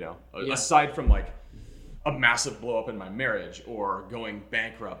failure? Aside from like a massive blow up in my marriage or going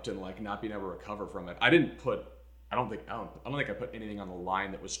bankrupt and like not being able to recover from it, I don't think I put anything on the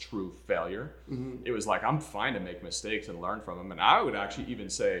line that was true failure. Mm-hmm. It was like, I'm fine to make mistakes and learn from them. And I would actually even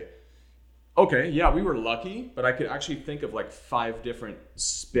say, okay, yeah, we were lucky, but I could actually think of like 5 different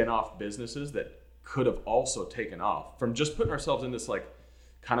spin-off businesses that could have also taken off from just putting ourselves in this like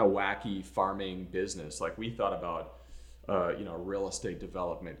kind of wacky farming business. Like we thought about, a real estate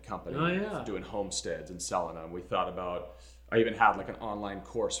development company doing homesteads and selling them. We thought about, I even had like an online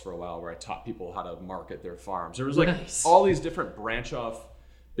course for a while where I taught people how to market their farms. There was like all these different branch off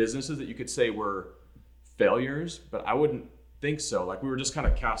businesses that you could say were failures, but I wouldn't think so. Like we were just kind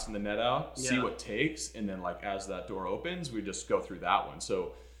of casting the net out, see what takes. And then like, as that door opens, we just go through that one.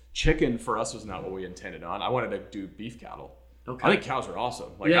 So chicken for us was not what we intended on. I wanted to do beef cattle. Okay. I think cows are awesome.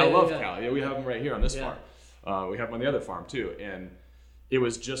 Like I love cow. Yeah, we have them right here on this farm. We have them on the other farm too. And it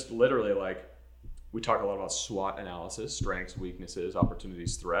was just literally like, we talk a lot about SWOT analysis, strengths, weaknesses,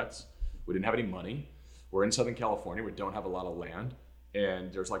 opportunities, threats. We didn't have any money. We're in Southern California. We don't have a lot of land.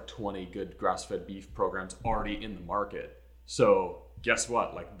 And there's like 20 good grass-fed beef programs already in the market. So guess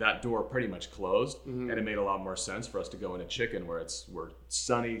what? Like that door pretty much closed. Mm-hmm. And it made a lot more sense for us to go into chicken where we're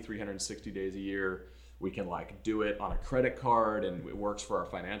sunny 360 days a year. We can like do it on a credit card and it works for our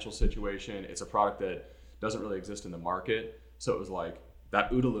financial situation. It's a product that doesn't really exist in the market. So it was like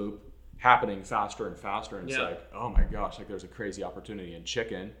that OODA loop happening faster and faster. And it's like, oh my gosh, like there's a crazy opportunity in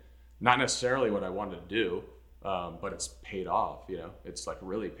chicken. Not necessarily what I wanted to do, but it's paid off, it's like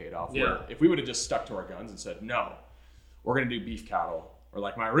really paid off. Yeah. Where if we would have just stuck to our guns and said, no, we're going to do beef cattle. Or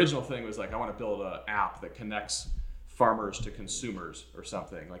like my original thing was like, I want to build an app that connects farmers to consumers or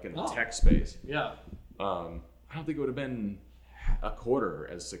something, like in the Oh. tech space. Yeah. I don't think it would have been a quarter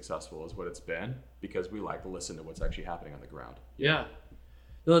as successful as what it's been, because we like to listen to what's actually happening on the ground. Yeah.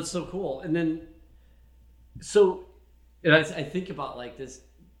 No, that's so cool. And then, and I think about like this,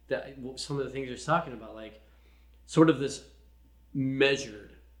 that some of the things you're talking about, like sort of this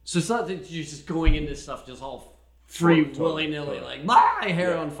measured. So it's not that you're just going into stuff just all free, willy-nilly, like my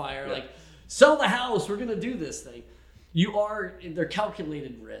hair on fire, like sell the house, we're gonna do this thing. They're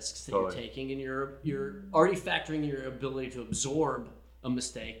calculated risks that you're taking, and you're already factoring your ability to absorb a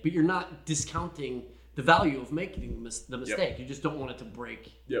mistake, but you're not discounting the value of making the mistake. You just don't want it to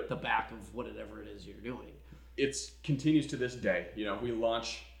break the back of whatever it is you're doing. It continues to this day. We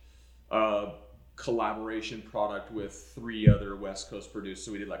launch a collaboration product with 3 other West Coast producers.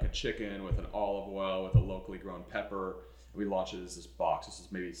 So we did like a chicken with an olive oil with a locally grown pepper. We launched it as this box. This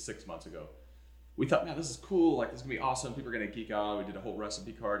is maybe 6 months ago. We thought, man, this is cool. Like, this is gonna be awesome. People are gonna geek out. We did a whole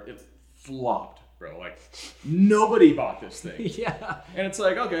recipe card. It flopped, bro. Like, nobody bought this thing. And it's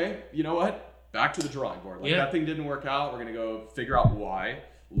like, okay, you know what? Back to the drawing board. Like, that thing didn't work out. We're gonna go figure out why,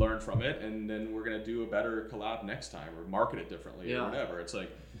 learn from it, and then we're gonna do a better collab next time, or market it differently, or whatever. It's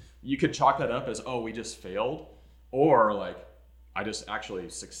like, you could chalk that up as, oh, we just failed, or like, I just actually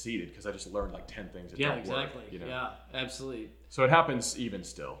succeeded because I just learned like 10 things that don't work. Yeah, absolutely. So it happens even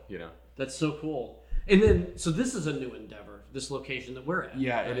still, That's so cool. And then, so this is a new endeavor, this location that we're at.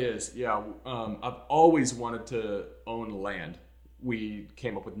 Yeah, right? It is. Yeah. I've always wanted to own land. We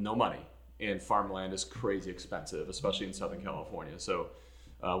came up with no money, and farmland is crazy expensive, especially in Southern California. So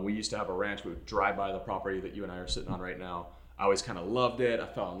we used to have a ranch. We would drive by the property that you and I are sitting on right now. I always kind of loved it. I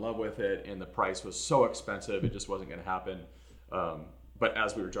fell in love with it, and the price was so expensive, it just wasn't going to happen. But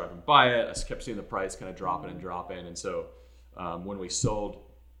as we were driving by it, I kept seeing the price kind of dropping. And so when we sold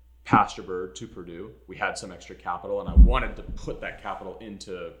Pasture Bird to Purdue, we had some extra capital, and I wanted to put that capital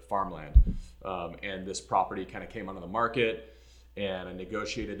into farmland. And this property kind of came onto the market, and I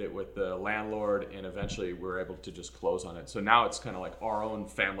negotiated it with the landlord, and eventually we were able to just close on it. So now it's kind of like our own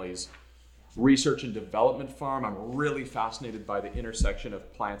family's research and development farm. I'm really fascinated by the intersection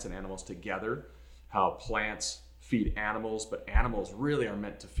of plants and animals together, how plants feed animals, but animals really are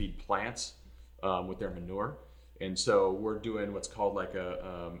meant to feed plants with their manure. And so we're doing what's called like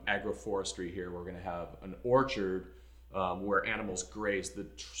a agroforestry here. We're going to have an orchard where animals graze the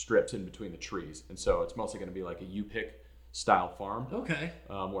strips in between the trees. And so it's mostly going to be like a U-pick style farm. Okay.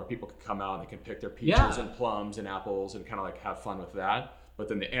 Where people can come out and they can pick their peaches and plums and apples and kind of like have fun with that. But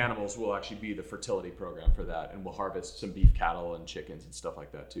then the animals will actually be the fertility program for that. And we'll harvest some beef cattle and chickens and stuff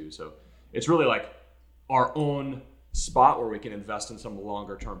like that too. So it's really like our own spot where we can invest in some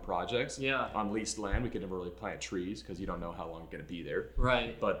longer term projects on leased land. We could never really plant trees because you don't know how long you're going to be there.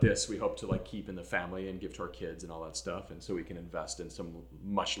 Right. But this we hope to like keep in the family and give to our kids and all that stuff. And so we can invest in some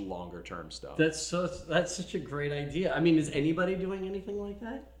much longer term stuff. That's such a great idea. I mean, is anybody doing anything like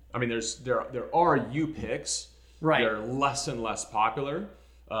that? I mean, there are U-picks. Right. They're less and less popular.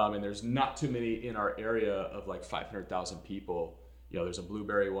 And there's not too many in our area of like 500,000 people. There's a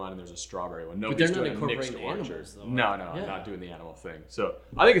blueberry one and there's a strawberry one. Nobody's doing a mixed orchard. Though, no, I'm not doing the animal thing. So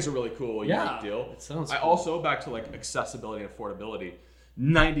I think it's a really cool, unique deal. It sounds cool. Also, back to like accessibility and affordability,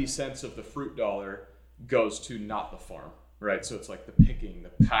 90 cents of the fruit dollar goes to not the farm, right? So it's like the picking,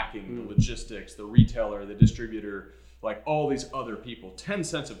 the packing, the logistics, the retailer, the distributor, like all these other people. 10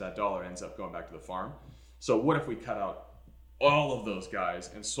 cents of that dollar ends up going back to the farm. So what if we cut out all of those guys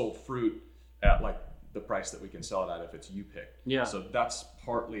and sold fruit at like the price that we can sell it at if it's U-picked? Yeah. So that's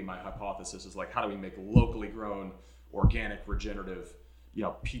partly my hypothesis is like, how do we make locally grown, organic, regenerative,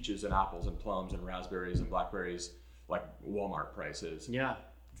 peaches and apples and plums and raspberries and blackberries like Walmart prices? Yeah.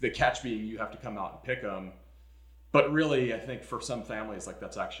 The catch being you have to come out and pick them. But really, I think for some families, like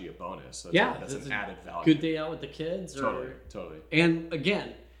that's actually a bonus. That's an added value. Good day out with the kids. Totally. And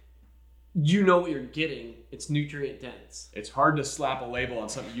again, you know what you're getting. It's nutrient dense. It's hard to slap a label on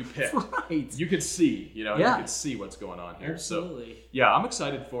something you picked. Right. You could see, you can see what's going on here. Absolutely. So, I'm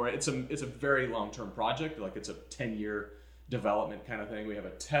excited for it. It's a very long-term project. Like it's a 10-year development kind of thing. We have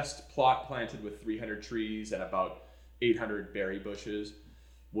a test plot planted with 300 trees and about 800 berry bushes.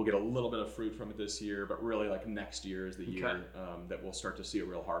 We'll get a little bit of fruit from it this year, but really like next year is the year that we'll start to see a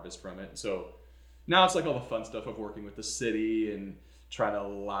real harvest from it. So now it's like all the fun stuff of working with the city and trying to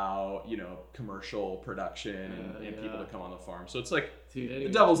allow, commercial production and people to come on the farm. So it's like the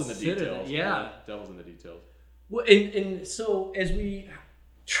devil's in the details. Devil's in the details. Well, and so as we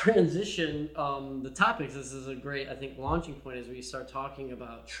transition the topics, this is a great, I think, launching point as we start talking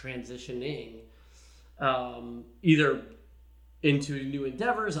about transitioning either into new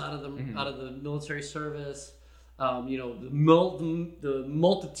endeavors out of the military service, the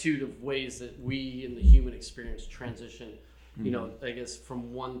multitude of ways that we in the human experience transition, I guess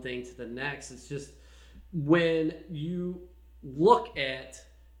from one thing to the next. It's just when you look at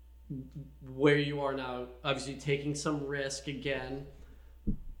where you are now, obviously taking some risk again,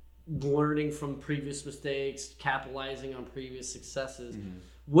 learning from previous mistakes, capitalizing on previous successes.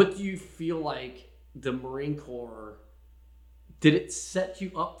 What do you feel like the Marine Corps, did it set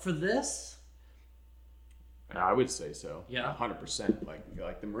you up for this? I would say so. Yeah. 100%.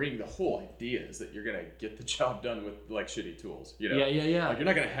 Like the Marine, the whole idea is that you're going to get the job done with like shitty tools, Yeah. Like you're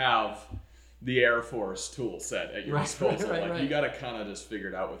not going to have the Air Force tool set at your disposal. You got to kind of just figure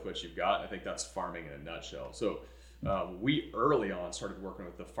it out with what you've got. I think that's farming in a nutshell. So we early on started working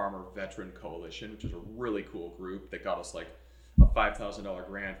with the Farmer Veteran Coalition, which is a really cool group that got us like a $5,000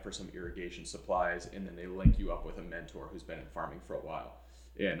 grant for some irrigation supplies, and then they link you up with a mentor who's been in farming for a while.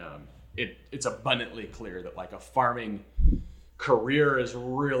 And it's abundantly clear that like a farming career is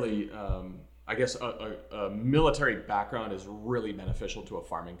really, I guess a military background is really beneficial to a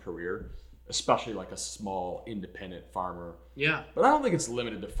farming career, especially like a small independent farmer. Yeah. But I don't think it's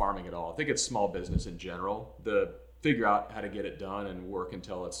limited to farming at all. I think it's small business in general. The figure out how to get it done and work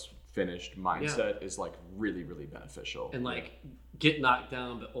until it's finished mindset is like really, really beneficial. And like get knocked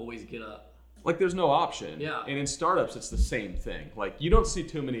down, but always get up. Like there's no option. Yeah. And in startups, it's the same thing. Like you don't see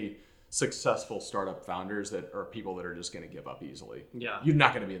too many successful startup founders that are people that are just going to give up easily. Yeah. You're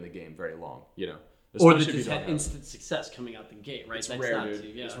not going to be in the game very long, Or that just had instant success coming out the gate, right? It's rare,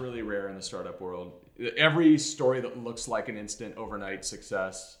 dude. It's really rare in the startup world. Every story that looks like an instant overnight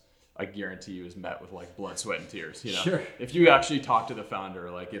success, I guarantee you, is met with like blood, sweat, and tears. Sure. If you actually talk to the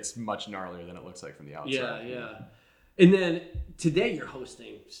founder, like it's much gnarlier than it looks like from the outside. Yeah. And then today you're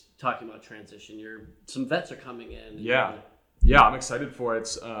hosting, talking about transition. Some vets are coming in. Yeah, I'm excited for it.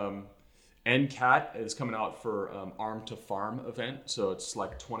 It's NCAT is coming out for Arm to Farm event. So it's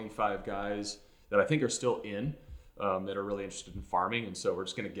like 25 guys that I think are still in that are really interested in farming. And so we're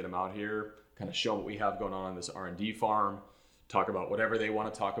just going to get them out here, kind of show them what we have going on this R&D farm, talk about whatever they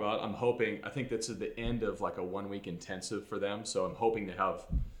want to talk about. I think that's at the end of like a 1 week intensive for them. So I'm hoping to have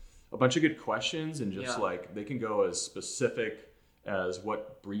a bunch of good questions and just like they can go as specific as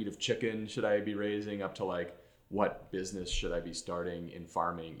what breed of chicken should I be raising up to like what business should I be starting in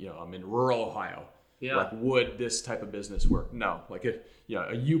farming. I'm in rural Ohio. Yeah. Like would this type of business work? No. Like if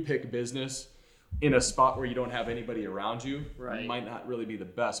a you pick business in a spot where you don't have anybody around you might not really be the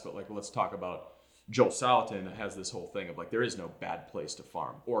best. But like let's talk about Joel Salatin has this whole thing of like there is no bad place to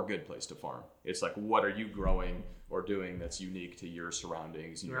farm or good place to farm. It's like what are you growing or doing that's unique to your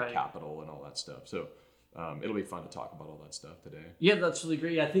surroundings, your capital and all that stuff. So it'll be fun to talk about all that stuff today. Yeah, that's really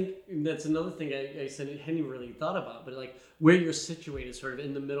great. I think that's another thing I said I hadn't really thought about, but like where you're situated, sort of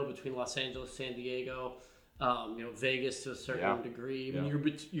in the middle between Los Angeles, San Diego, Vegas to a certain degree. I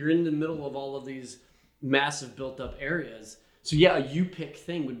mean, you're in the middle of all of these massive built-up areas. So yeah, a you pick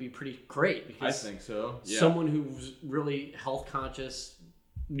thing would be pretty great because I think so. Yeah. Someone who's really health conscious,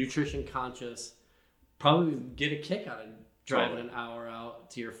 nutrition conscious, probably get a kick out of driving an hour out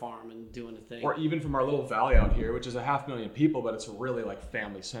to your farm and doing a thing. Or even from our little valley out here, which is 500,000 people, but it's really like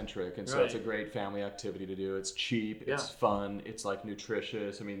family centric. And so it's a great family activity to do. It's cheap, it's fun, it's like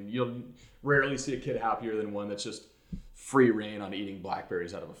nutritious. I mean, you'll rarely see a kid happier than one that's just free reign on eating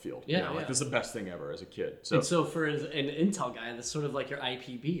blackberries out of a field. Like this is the best thing ever as a kid. So for an Intel guy, that's sort of like your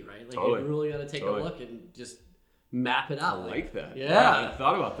IPB, right? Like you really got to take a look and just map it out. I like that. Yeah. I hadn't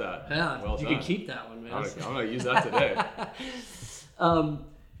thought about that. Yeah. Well you done. can keep that one, man. I'm going to use that today.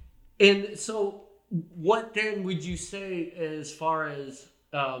 And so what then would you say as far as,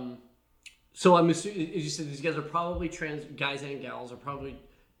 so I'm assuming, as you said, these guys are probably guys and gals are probably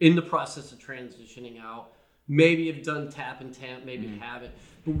in the process of transitioning out. Maybe have done tap and tamp, maybe haven't.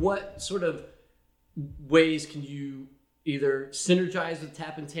 But what sort of ways can you either synergize with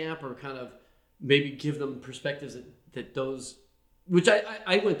tap and tamp or kind of maybe give them perspectives that those, which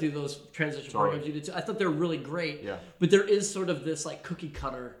I went through those transition programs you did too. I thought they were really great. Yeah. But there is sort of this like cookie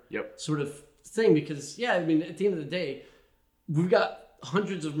cutter sort of thing because, at the end of the day, we've got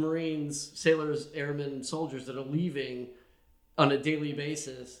hundreds of Marines, sailors, airmen, soldiers that are leaving on a daily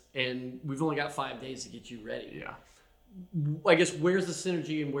basis, and we've only got 5 days to get you ready. Yeah. I guess where's the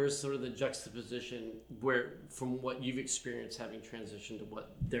synergy and where's sort of the juxtaposition where from what you've experienced having transitioned to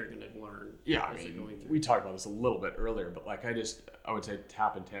what they're going to learn? Yeah, I mean, we talked about this a little bit earlier, but like I would say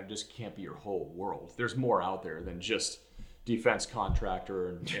tap and tamp just can't be your whole world. There's more out there than just defense contractor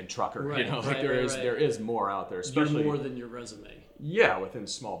and trucker. There is more out there, especially you're more than your resume. Yeah, within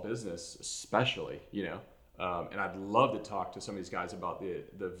small business, especially, And I'd love to talk to some of these guys about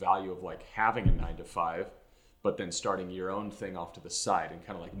the value of like having a 9 to 5, but then starting your own thing off to the side and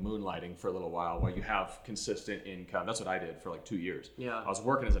kind of like moonlighting for a little while you have consistent income. That's what I did for like 2 years. Yeah. I was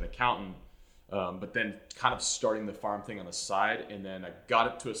working as an accountant, but then kind of starting the farm thing on the side. And then I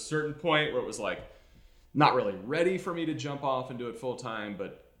got it to a certain point where it was like not really ready for me to jump off and do it full time,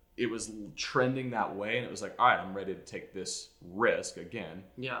 but it was trending that way. And it was like, all right, I'm ready to take this risk again.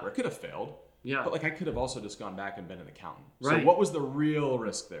 Yeah. Where it could have failed. Yeah. But like I could have also just gone back and been an accountant. Right. So what was the real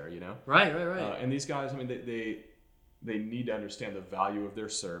risk there, you know? Right. And these guys, I mean, they need to understand the value of their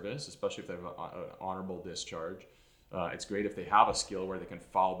service, especially if they have an honorable discharge. It's great if they have a skill where they can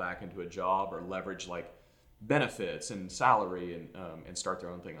fall back into a job or leverage like benefits and salary and start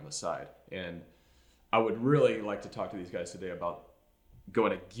their own thing on the side. And I would really like to talk to these guys today about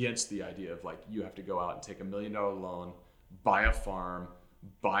going against the idea of like you have to go out and take $1 million loan, buy a farm,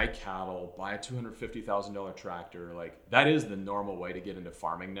 buy cattle, buy a $250,000 tractor. Like that is the normal way to get into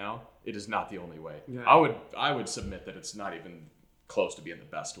farming now. It is not the only way. Yeah. I would submit that it's not even close to being the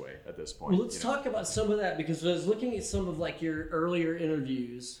best way at this point. Well, let's talk about some of that, because I was looking at some of like your earlier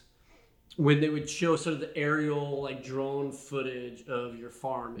interviews when they would show sort of the aerial like drone footage of your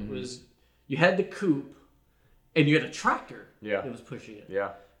farm. It was, you had the coop and you had a tractor that was pushing it.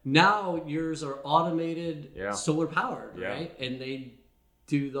 Yeah. Now yours are automated, solar powered, right? And they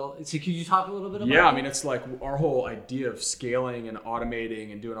do the. So could you talk a little bit about? Yeah, I mean, it's like our whole idea of scaling and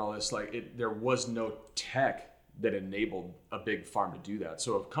automating and doing all this. Like, there was no tech that enabled a big farm to do that.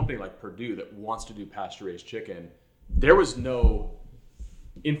 So a company like Purdue that wants to do pasture raised chicken, there was no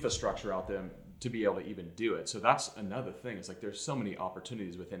infrastructure out there to be able to even do it. So that's another thing. It's like there's so many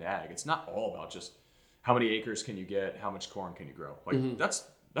opportunities within ag. It's not all about just how many acres can you get, how much corn can you grow. Like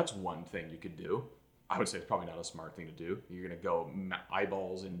that's one thing you could do. I would say it's probably not a smart thing to do. You're going to go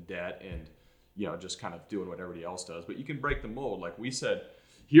eyeballs in debt and, you know, just kind of doing what everybody else does. But you can break the mold. Like we said,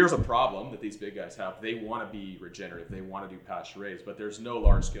 here's a problem that these big guys have. They want to be regenerative. They want to do pasture raised, but there's no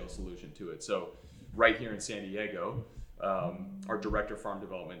large scale solution to it. So right here in San Diego, our director of farm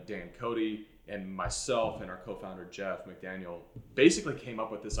development, Dan Cody, and myself and our co-founder, Jeff McDaniel, basically came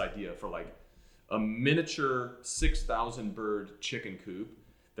up with this idea for like a miniature 6,000 bird chicken coop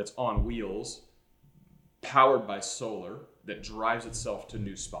that's on wheels, powered by solar, that drives itself to a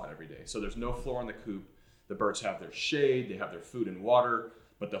new spot every day. So there's no floor on the coop. The birds have their shade, they have their food and water,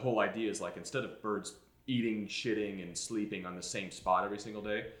 but the whole idea is like instead of birds eating, shitting, and sleeping on the same spot every single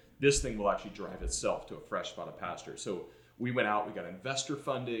day, this thing will actually drive itself to a fresh spot of pasture. So we went out, we got investor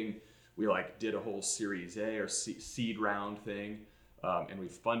funding, we like did a whole Series A or seed round thing, and we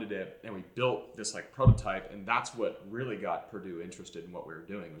funded it, and we built this like prototype, and that's what really got Purdue interested in what we were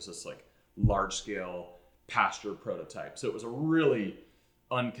doing, was this like large scale pasture prototype. So it was a really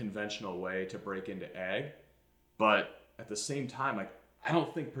unconventional way to break into ag, but at the same time, like I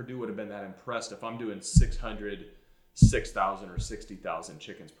don't think Purdue would have been that impressed if I'm doing 600, 6,000 or 60,000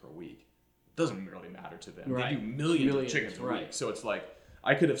 chickens per week. It doesn't really matter to them. Right. They do millions of chickens a week. So it's like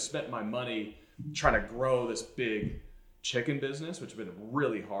I could have spent my money trying to grow this big chicken business, which would have been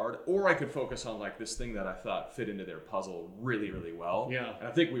really hard, or I could focus on like this thing that I thought fit into their puzzle really, really well. Yeah. And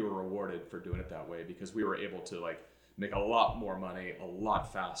I think we were rewarded for doing it that way because we were able to like make a lot more money a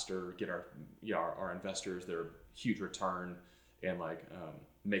lot faster, get our investors their huge return, and like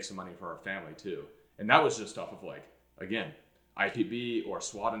make some money for our family too. And that was just off of like, again, IPB or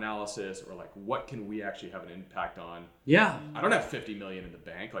SWOT analysis, or like what can we actually have an impact on? Yeah. I don't have 50 million in the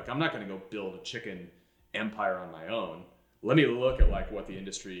bank. Like I'm not going to go build a chicken empire on my own. Let me look at like what the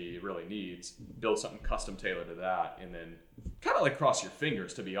industry really needs, build something custom tailored to that, and then kind of like cross your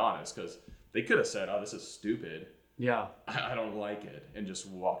fingers, to be honest, because they could have said, oh, this is stupid. Yeah. I don't like it, and just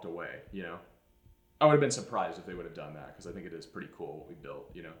walked away, you know? I would have been surprised if they would have done that, because I think it is pretty cool what we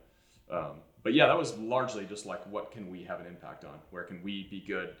built, you know? But yeah, that was largely just like, what can we have an impact on? Where can we be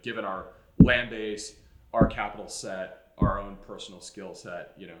good, given our land base, our capital set, our own personal skill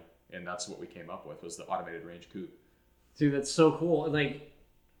set, you know? And that's what we came up with, was the automated range coop. Dude, that's so cool. And like,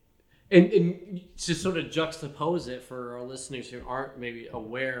 and to sort of juxtapose it for our listeners who aren't maybe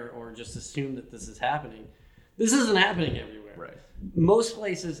aware or just assume that this is happening. This isn't happening everywhere. Right. Most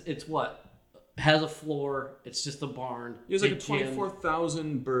places, it's what? Has a floor. It's just a barn. It's like a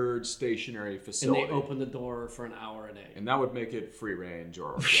 24,000 bird stationary facility. And they open the door for an hour a day. And that would make it free range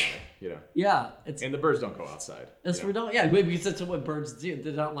or organic, you know. Yeah. And the birds don't go outside. That's because that's what birds do.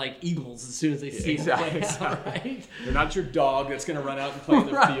 They're not like eagles as soon as they see exactly. Out, right? They're not your dog that's going to run out and play in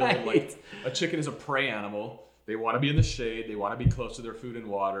the field. Like a chicken is a prey animal. They want to be in the shade. They want to be close to their food and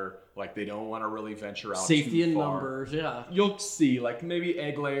water. Like they don't want to really venture out Safety too far. in numbers, yeah. You'll see, like maybe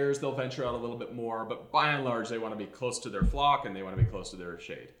egg layers, they'll venture out a little bit more, but by and large, they want to be close to their flock and they want to be close to their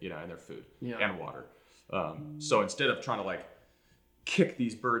shade, you know, and their food and water. So instead of trying to like kick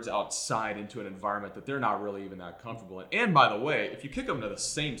these birds outside into an environment that they're not really even that comfortable in. And by the way, if you kick them to the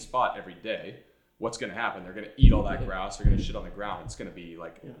same spot every day, what's going to happen? They're going to eat all that grass. They're going to shit on the ground. It's going to be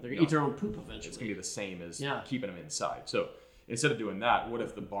like, they're going to eat their own poop eventually. It's going to be the same as keeping them inside. So instead of doing that, what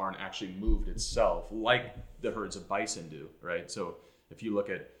if the barn actually moved itself like the herds of bison do, right? So if you look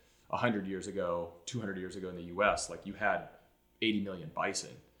at 100 years ago, 200 years ago in the US, like you had 80 million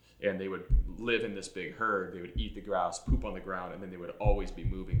bison. And they would live in this big herd. They would eat the grass, poop on the ground, and then they would always be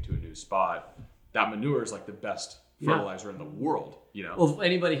moving to a new spot. That manure is like the best fertilizer in the world, you know? Well,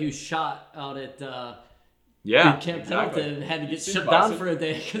 anybody who's shot out at Camp Pendleton had to get shut down for a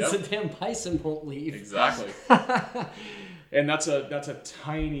day because the damn bison won't leave. Exactly. And that's a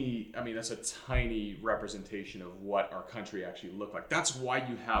tiny representation of what our country actually looked like. That's why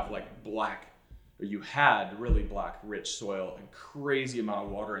you have like you had really black, rich soil and crazy amount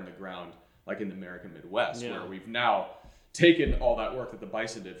of water in the ground, like in the American Midwest, where we've now taken all that work that the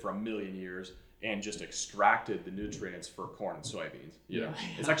bison did for 1 million years and just extracted the nutrients for corn and soybeans. You know?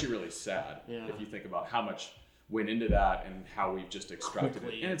 It's actually really sad if you think about how much went into that and how we've just extracted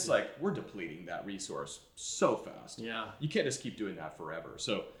it. And it's like, we're depleting that resource so fast. Yeah. You can't just keep doing that forever.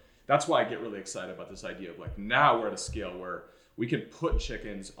 So that's why I get really excited about this idea of like, now we're at a scale where we can put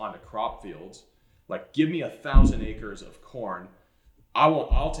chickens onto crop fields. Like, give me 1,000 acres of corn.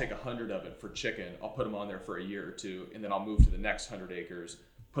 I'll take 100 of it for chicken. I'll put them on there for a year or two, and then I'll move to the next 100 acres,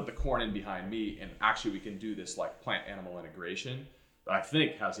 put the corn in behind me, and actually we can do this like plant-animal integration that I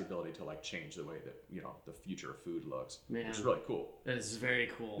think has the ability to like change the way that, you know, the future of food looks. Man, it's really cool. That is very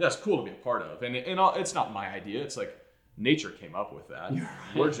cool. That's cool to be a part of, and it's not my idea. It's like nature came up with that. Right.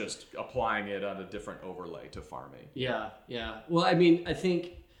 We're just applying it on a different overlay to farming. Yeah. Well, I mean, I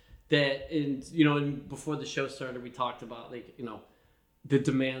think that before the show started, we talked about like, you know, the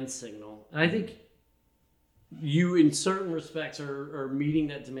demand signal. And I think you in certain respects are meeting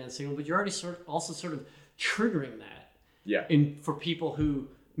that demand signal, but you're already also sort of triggering that. Yeah. And for people who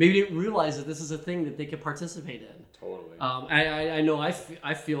maybe didn't realize that this is a thing that they could participate in. Totally. I know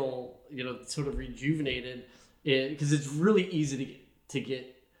I feel, you know, sort of rejuvenated because it's really easy to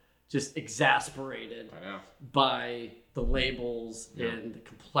get just exasperated by the labels and the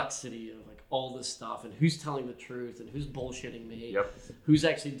complexity of like all this stuff and who's telling the truth and who's bullshitting me, who's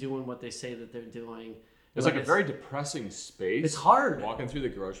actually doing what they say that they're doing. It's like a very depressing space. It's hard. Walking through the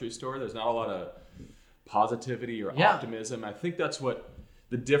grocery store, there's not a lot of positivity or optimism. I think that's what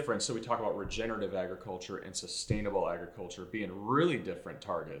the difference. So we talk about regenerative agriculture and sustainable agriculture being really different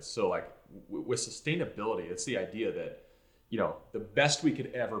targets. So like with sustainability, it's the idea that, you know, the best we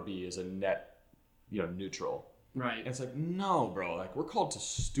could ever be is a net, you know, neutral. Right. And it's like, no, bro, like we're called to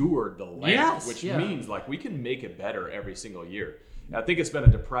steward the land, which means like we can make it better every single year. And I think it's been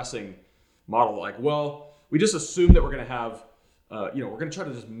a depressing model. Like, well, we just assume that we're going to have, we're going to try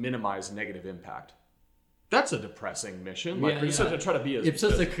to just minimize negative impact. That's a depressing mission. Like, we're just going to try to be as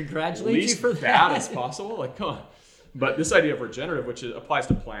supposed to congratulate you for that. bad as possible. Like, come on. But this idea of regenerative, which applies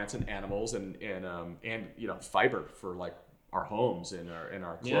to plants and animals and you know, fiber for like our homes and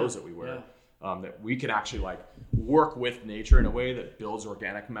our clothes that we wear. That we can actually like work with nature in a way that builds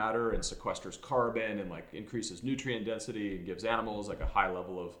organic matter and sequesters carbon and like increases nutrient density and gives animals like a high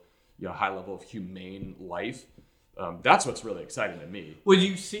level of humane life. That's what's really exciting to me. Well,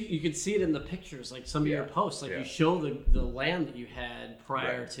 you can see it in the pictures, like some of your posts. Like you show the land that you had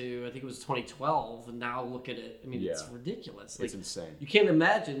prior to, I think it was 2012, and now look at it. I mean, it's ridiculous. Like, it's insane. You can't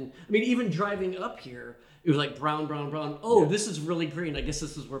imagine. I mean, even driving up here, it was like brown. Oh, this is really green. I guess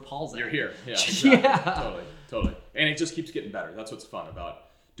this is where Paul's at. You're here. Yeah. Exactly. Totally. And it just keeps getting better. That's what's fun about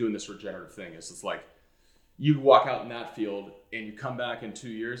doing this regenerative thing. Is it's like you walk out in that field and you come back in 2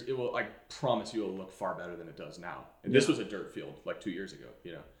 years, it will, I promise you, it'll look far better than it does now. And this was a dirt field like 2 years ago,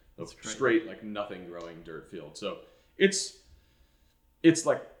 you know, straight, like nothing growing dirt field. So it's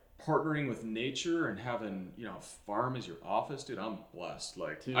like partnering with nature and having, you know, a farm as your office, dude. I'm blessed.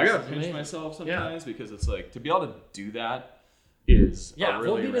 Like, dude, I gotta pinch myself sometimes because it's like to be able to do that is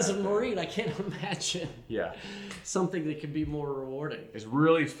really as a Marine, I can't imagine something that could be more rewarding. It's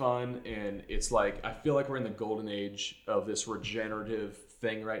really fun, and it's like I feel like we're in the golden age of this regenerative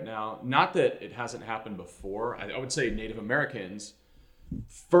thing right now. Not that it hasn't happened before. I would say Native Americans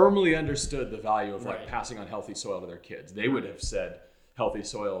firmly understood the value of like passing on healthy soil to their kids. They would have said healthy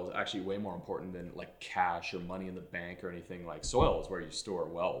soil is actually way more important than like cash or money in the bank or anything. Like soil is where you store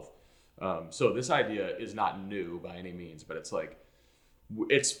wealth. So this idea is not new by any means, but it's like,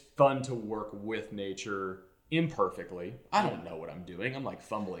 it's fun to work with nature imperfectly. I don't know what I'm doing. I'm like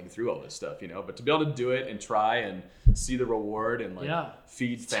fumbling through all this stuff, but to be able to do it and try and see the reward and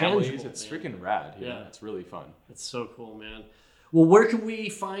feed it's families, tangible, it's man. freaking rad. It's really fun. It's so cool, man. Well, where can we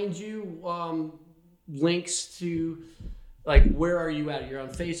find you? Links to, like, where are you at? You're on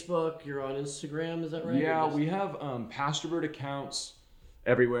Facebook, you're on Instagram, is that right? Yeah, we have Pasturebird accounts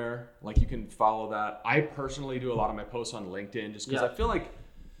everywhere. Like, you can follow that. I personally do a lot of my posts on LinkedIn just because I feel like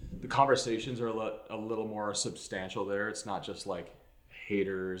the conversations are a little more substantial there. It's not just like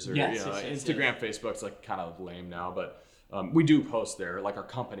haters or Instagram, Facebook's like kind of lame now, but we do post there, like our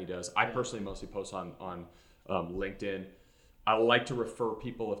company does. I personally mostly post on LinkedIn. I like to refer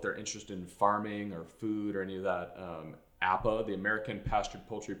people if they're interested in farming or food or any of that. APA, the American Pastured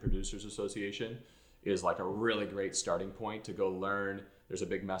Poultry Producers Association, is like a really great starting point to go learn. There's a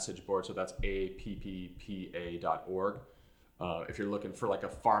big message board, so that's apppa.org. If you're looking for like a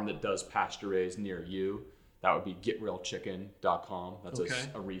farm that does pasture raise near you, that would be getrealchicken.com. That's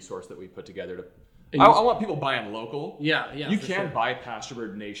a resource that we put together to. I want people buying local. Yeah. You can buy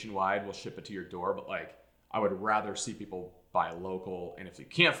Pasturebird nationwide. We'll ship it to your door, but like I would rather see people buy local, and if you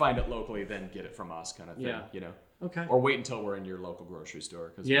can't find it locally, then get it from us, kind of thing. Okay. Or wait until we're in your local grocery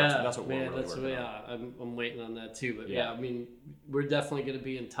store, because that's what we're really working on. I'm waiting on that too. But I mean, we're definitely going to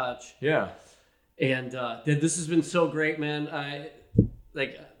be in touch. Yeah. And this has been so great, man.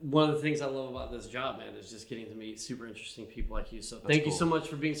 One of the things I love about this job, man, is just getting to meet super interesting people like you. So thank you so much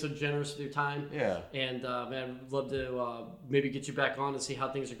for being so generous with your time. Yeah. And man, I'd love to maybe get you back on and see how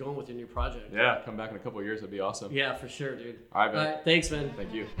things are going with your new project. Yeah, come back in a couple of years. That'd be awesome. Yeah, for sure, dude. All right, man. All right, thanks, man.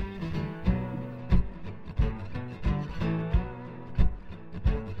 Thank you.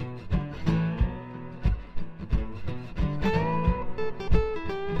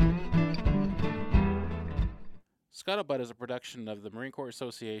 Scuttlebutt is a production of the Marine Corps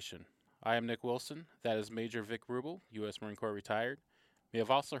Association. I am Nick Wilson. That is Major Vic Rubel, U.S. Marine Corps retired. You have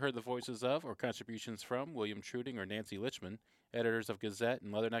also heard the voices of or contributions from William Truding or Nancy Lichman, editors of Gazette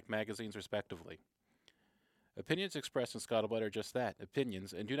and Leatherneck magazines, respectively. Opinions expressed in Scuttlebutt are just that,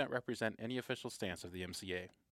 opinions, and do not represent any official stance of the MCA.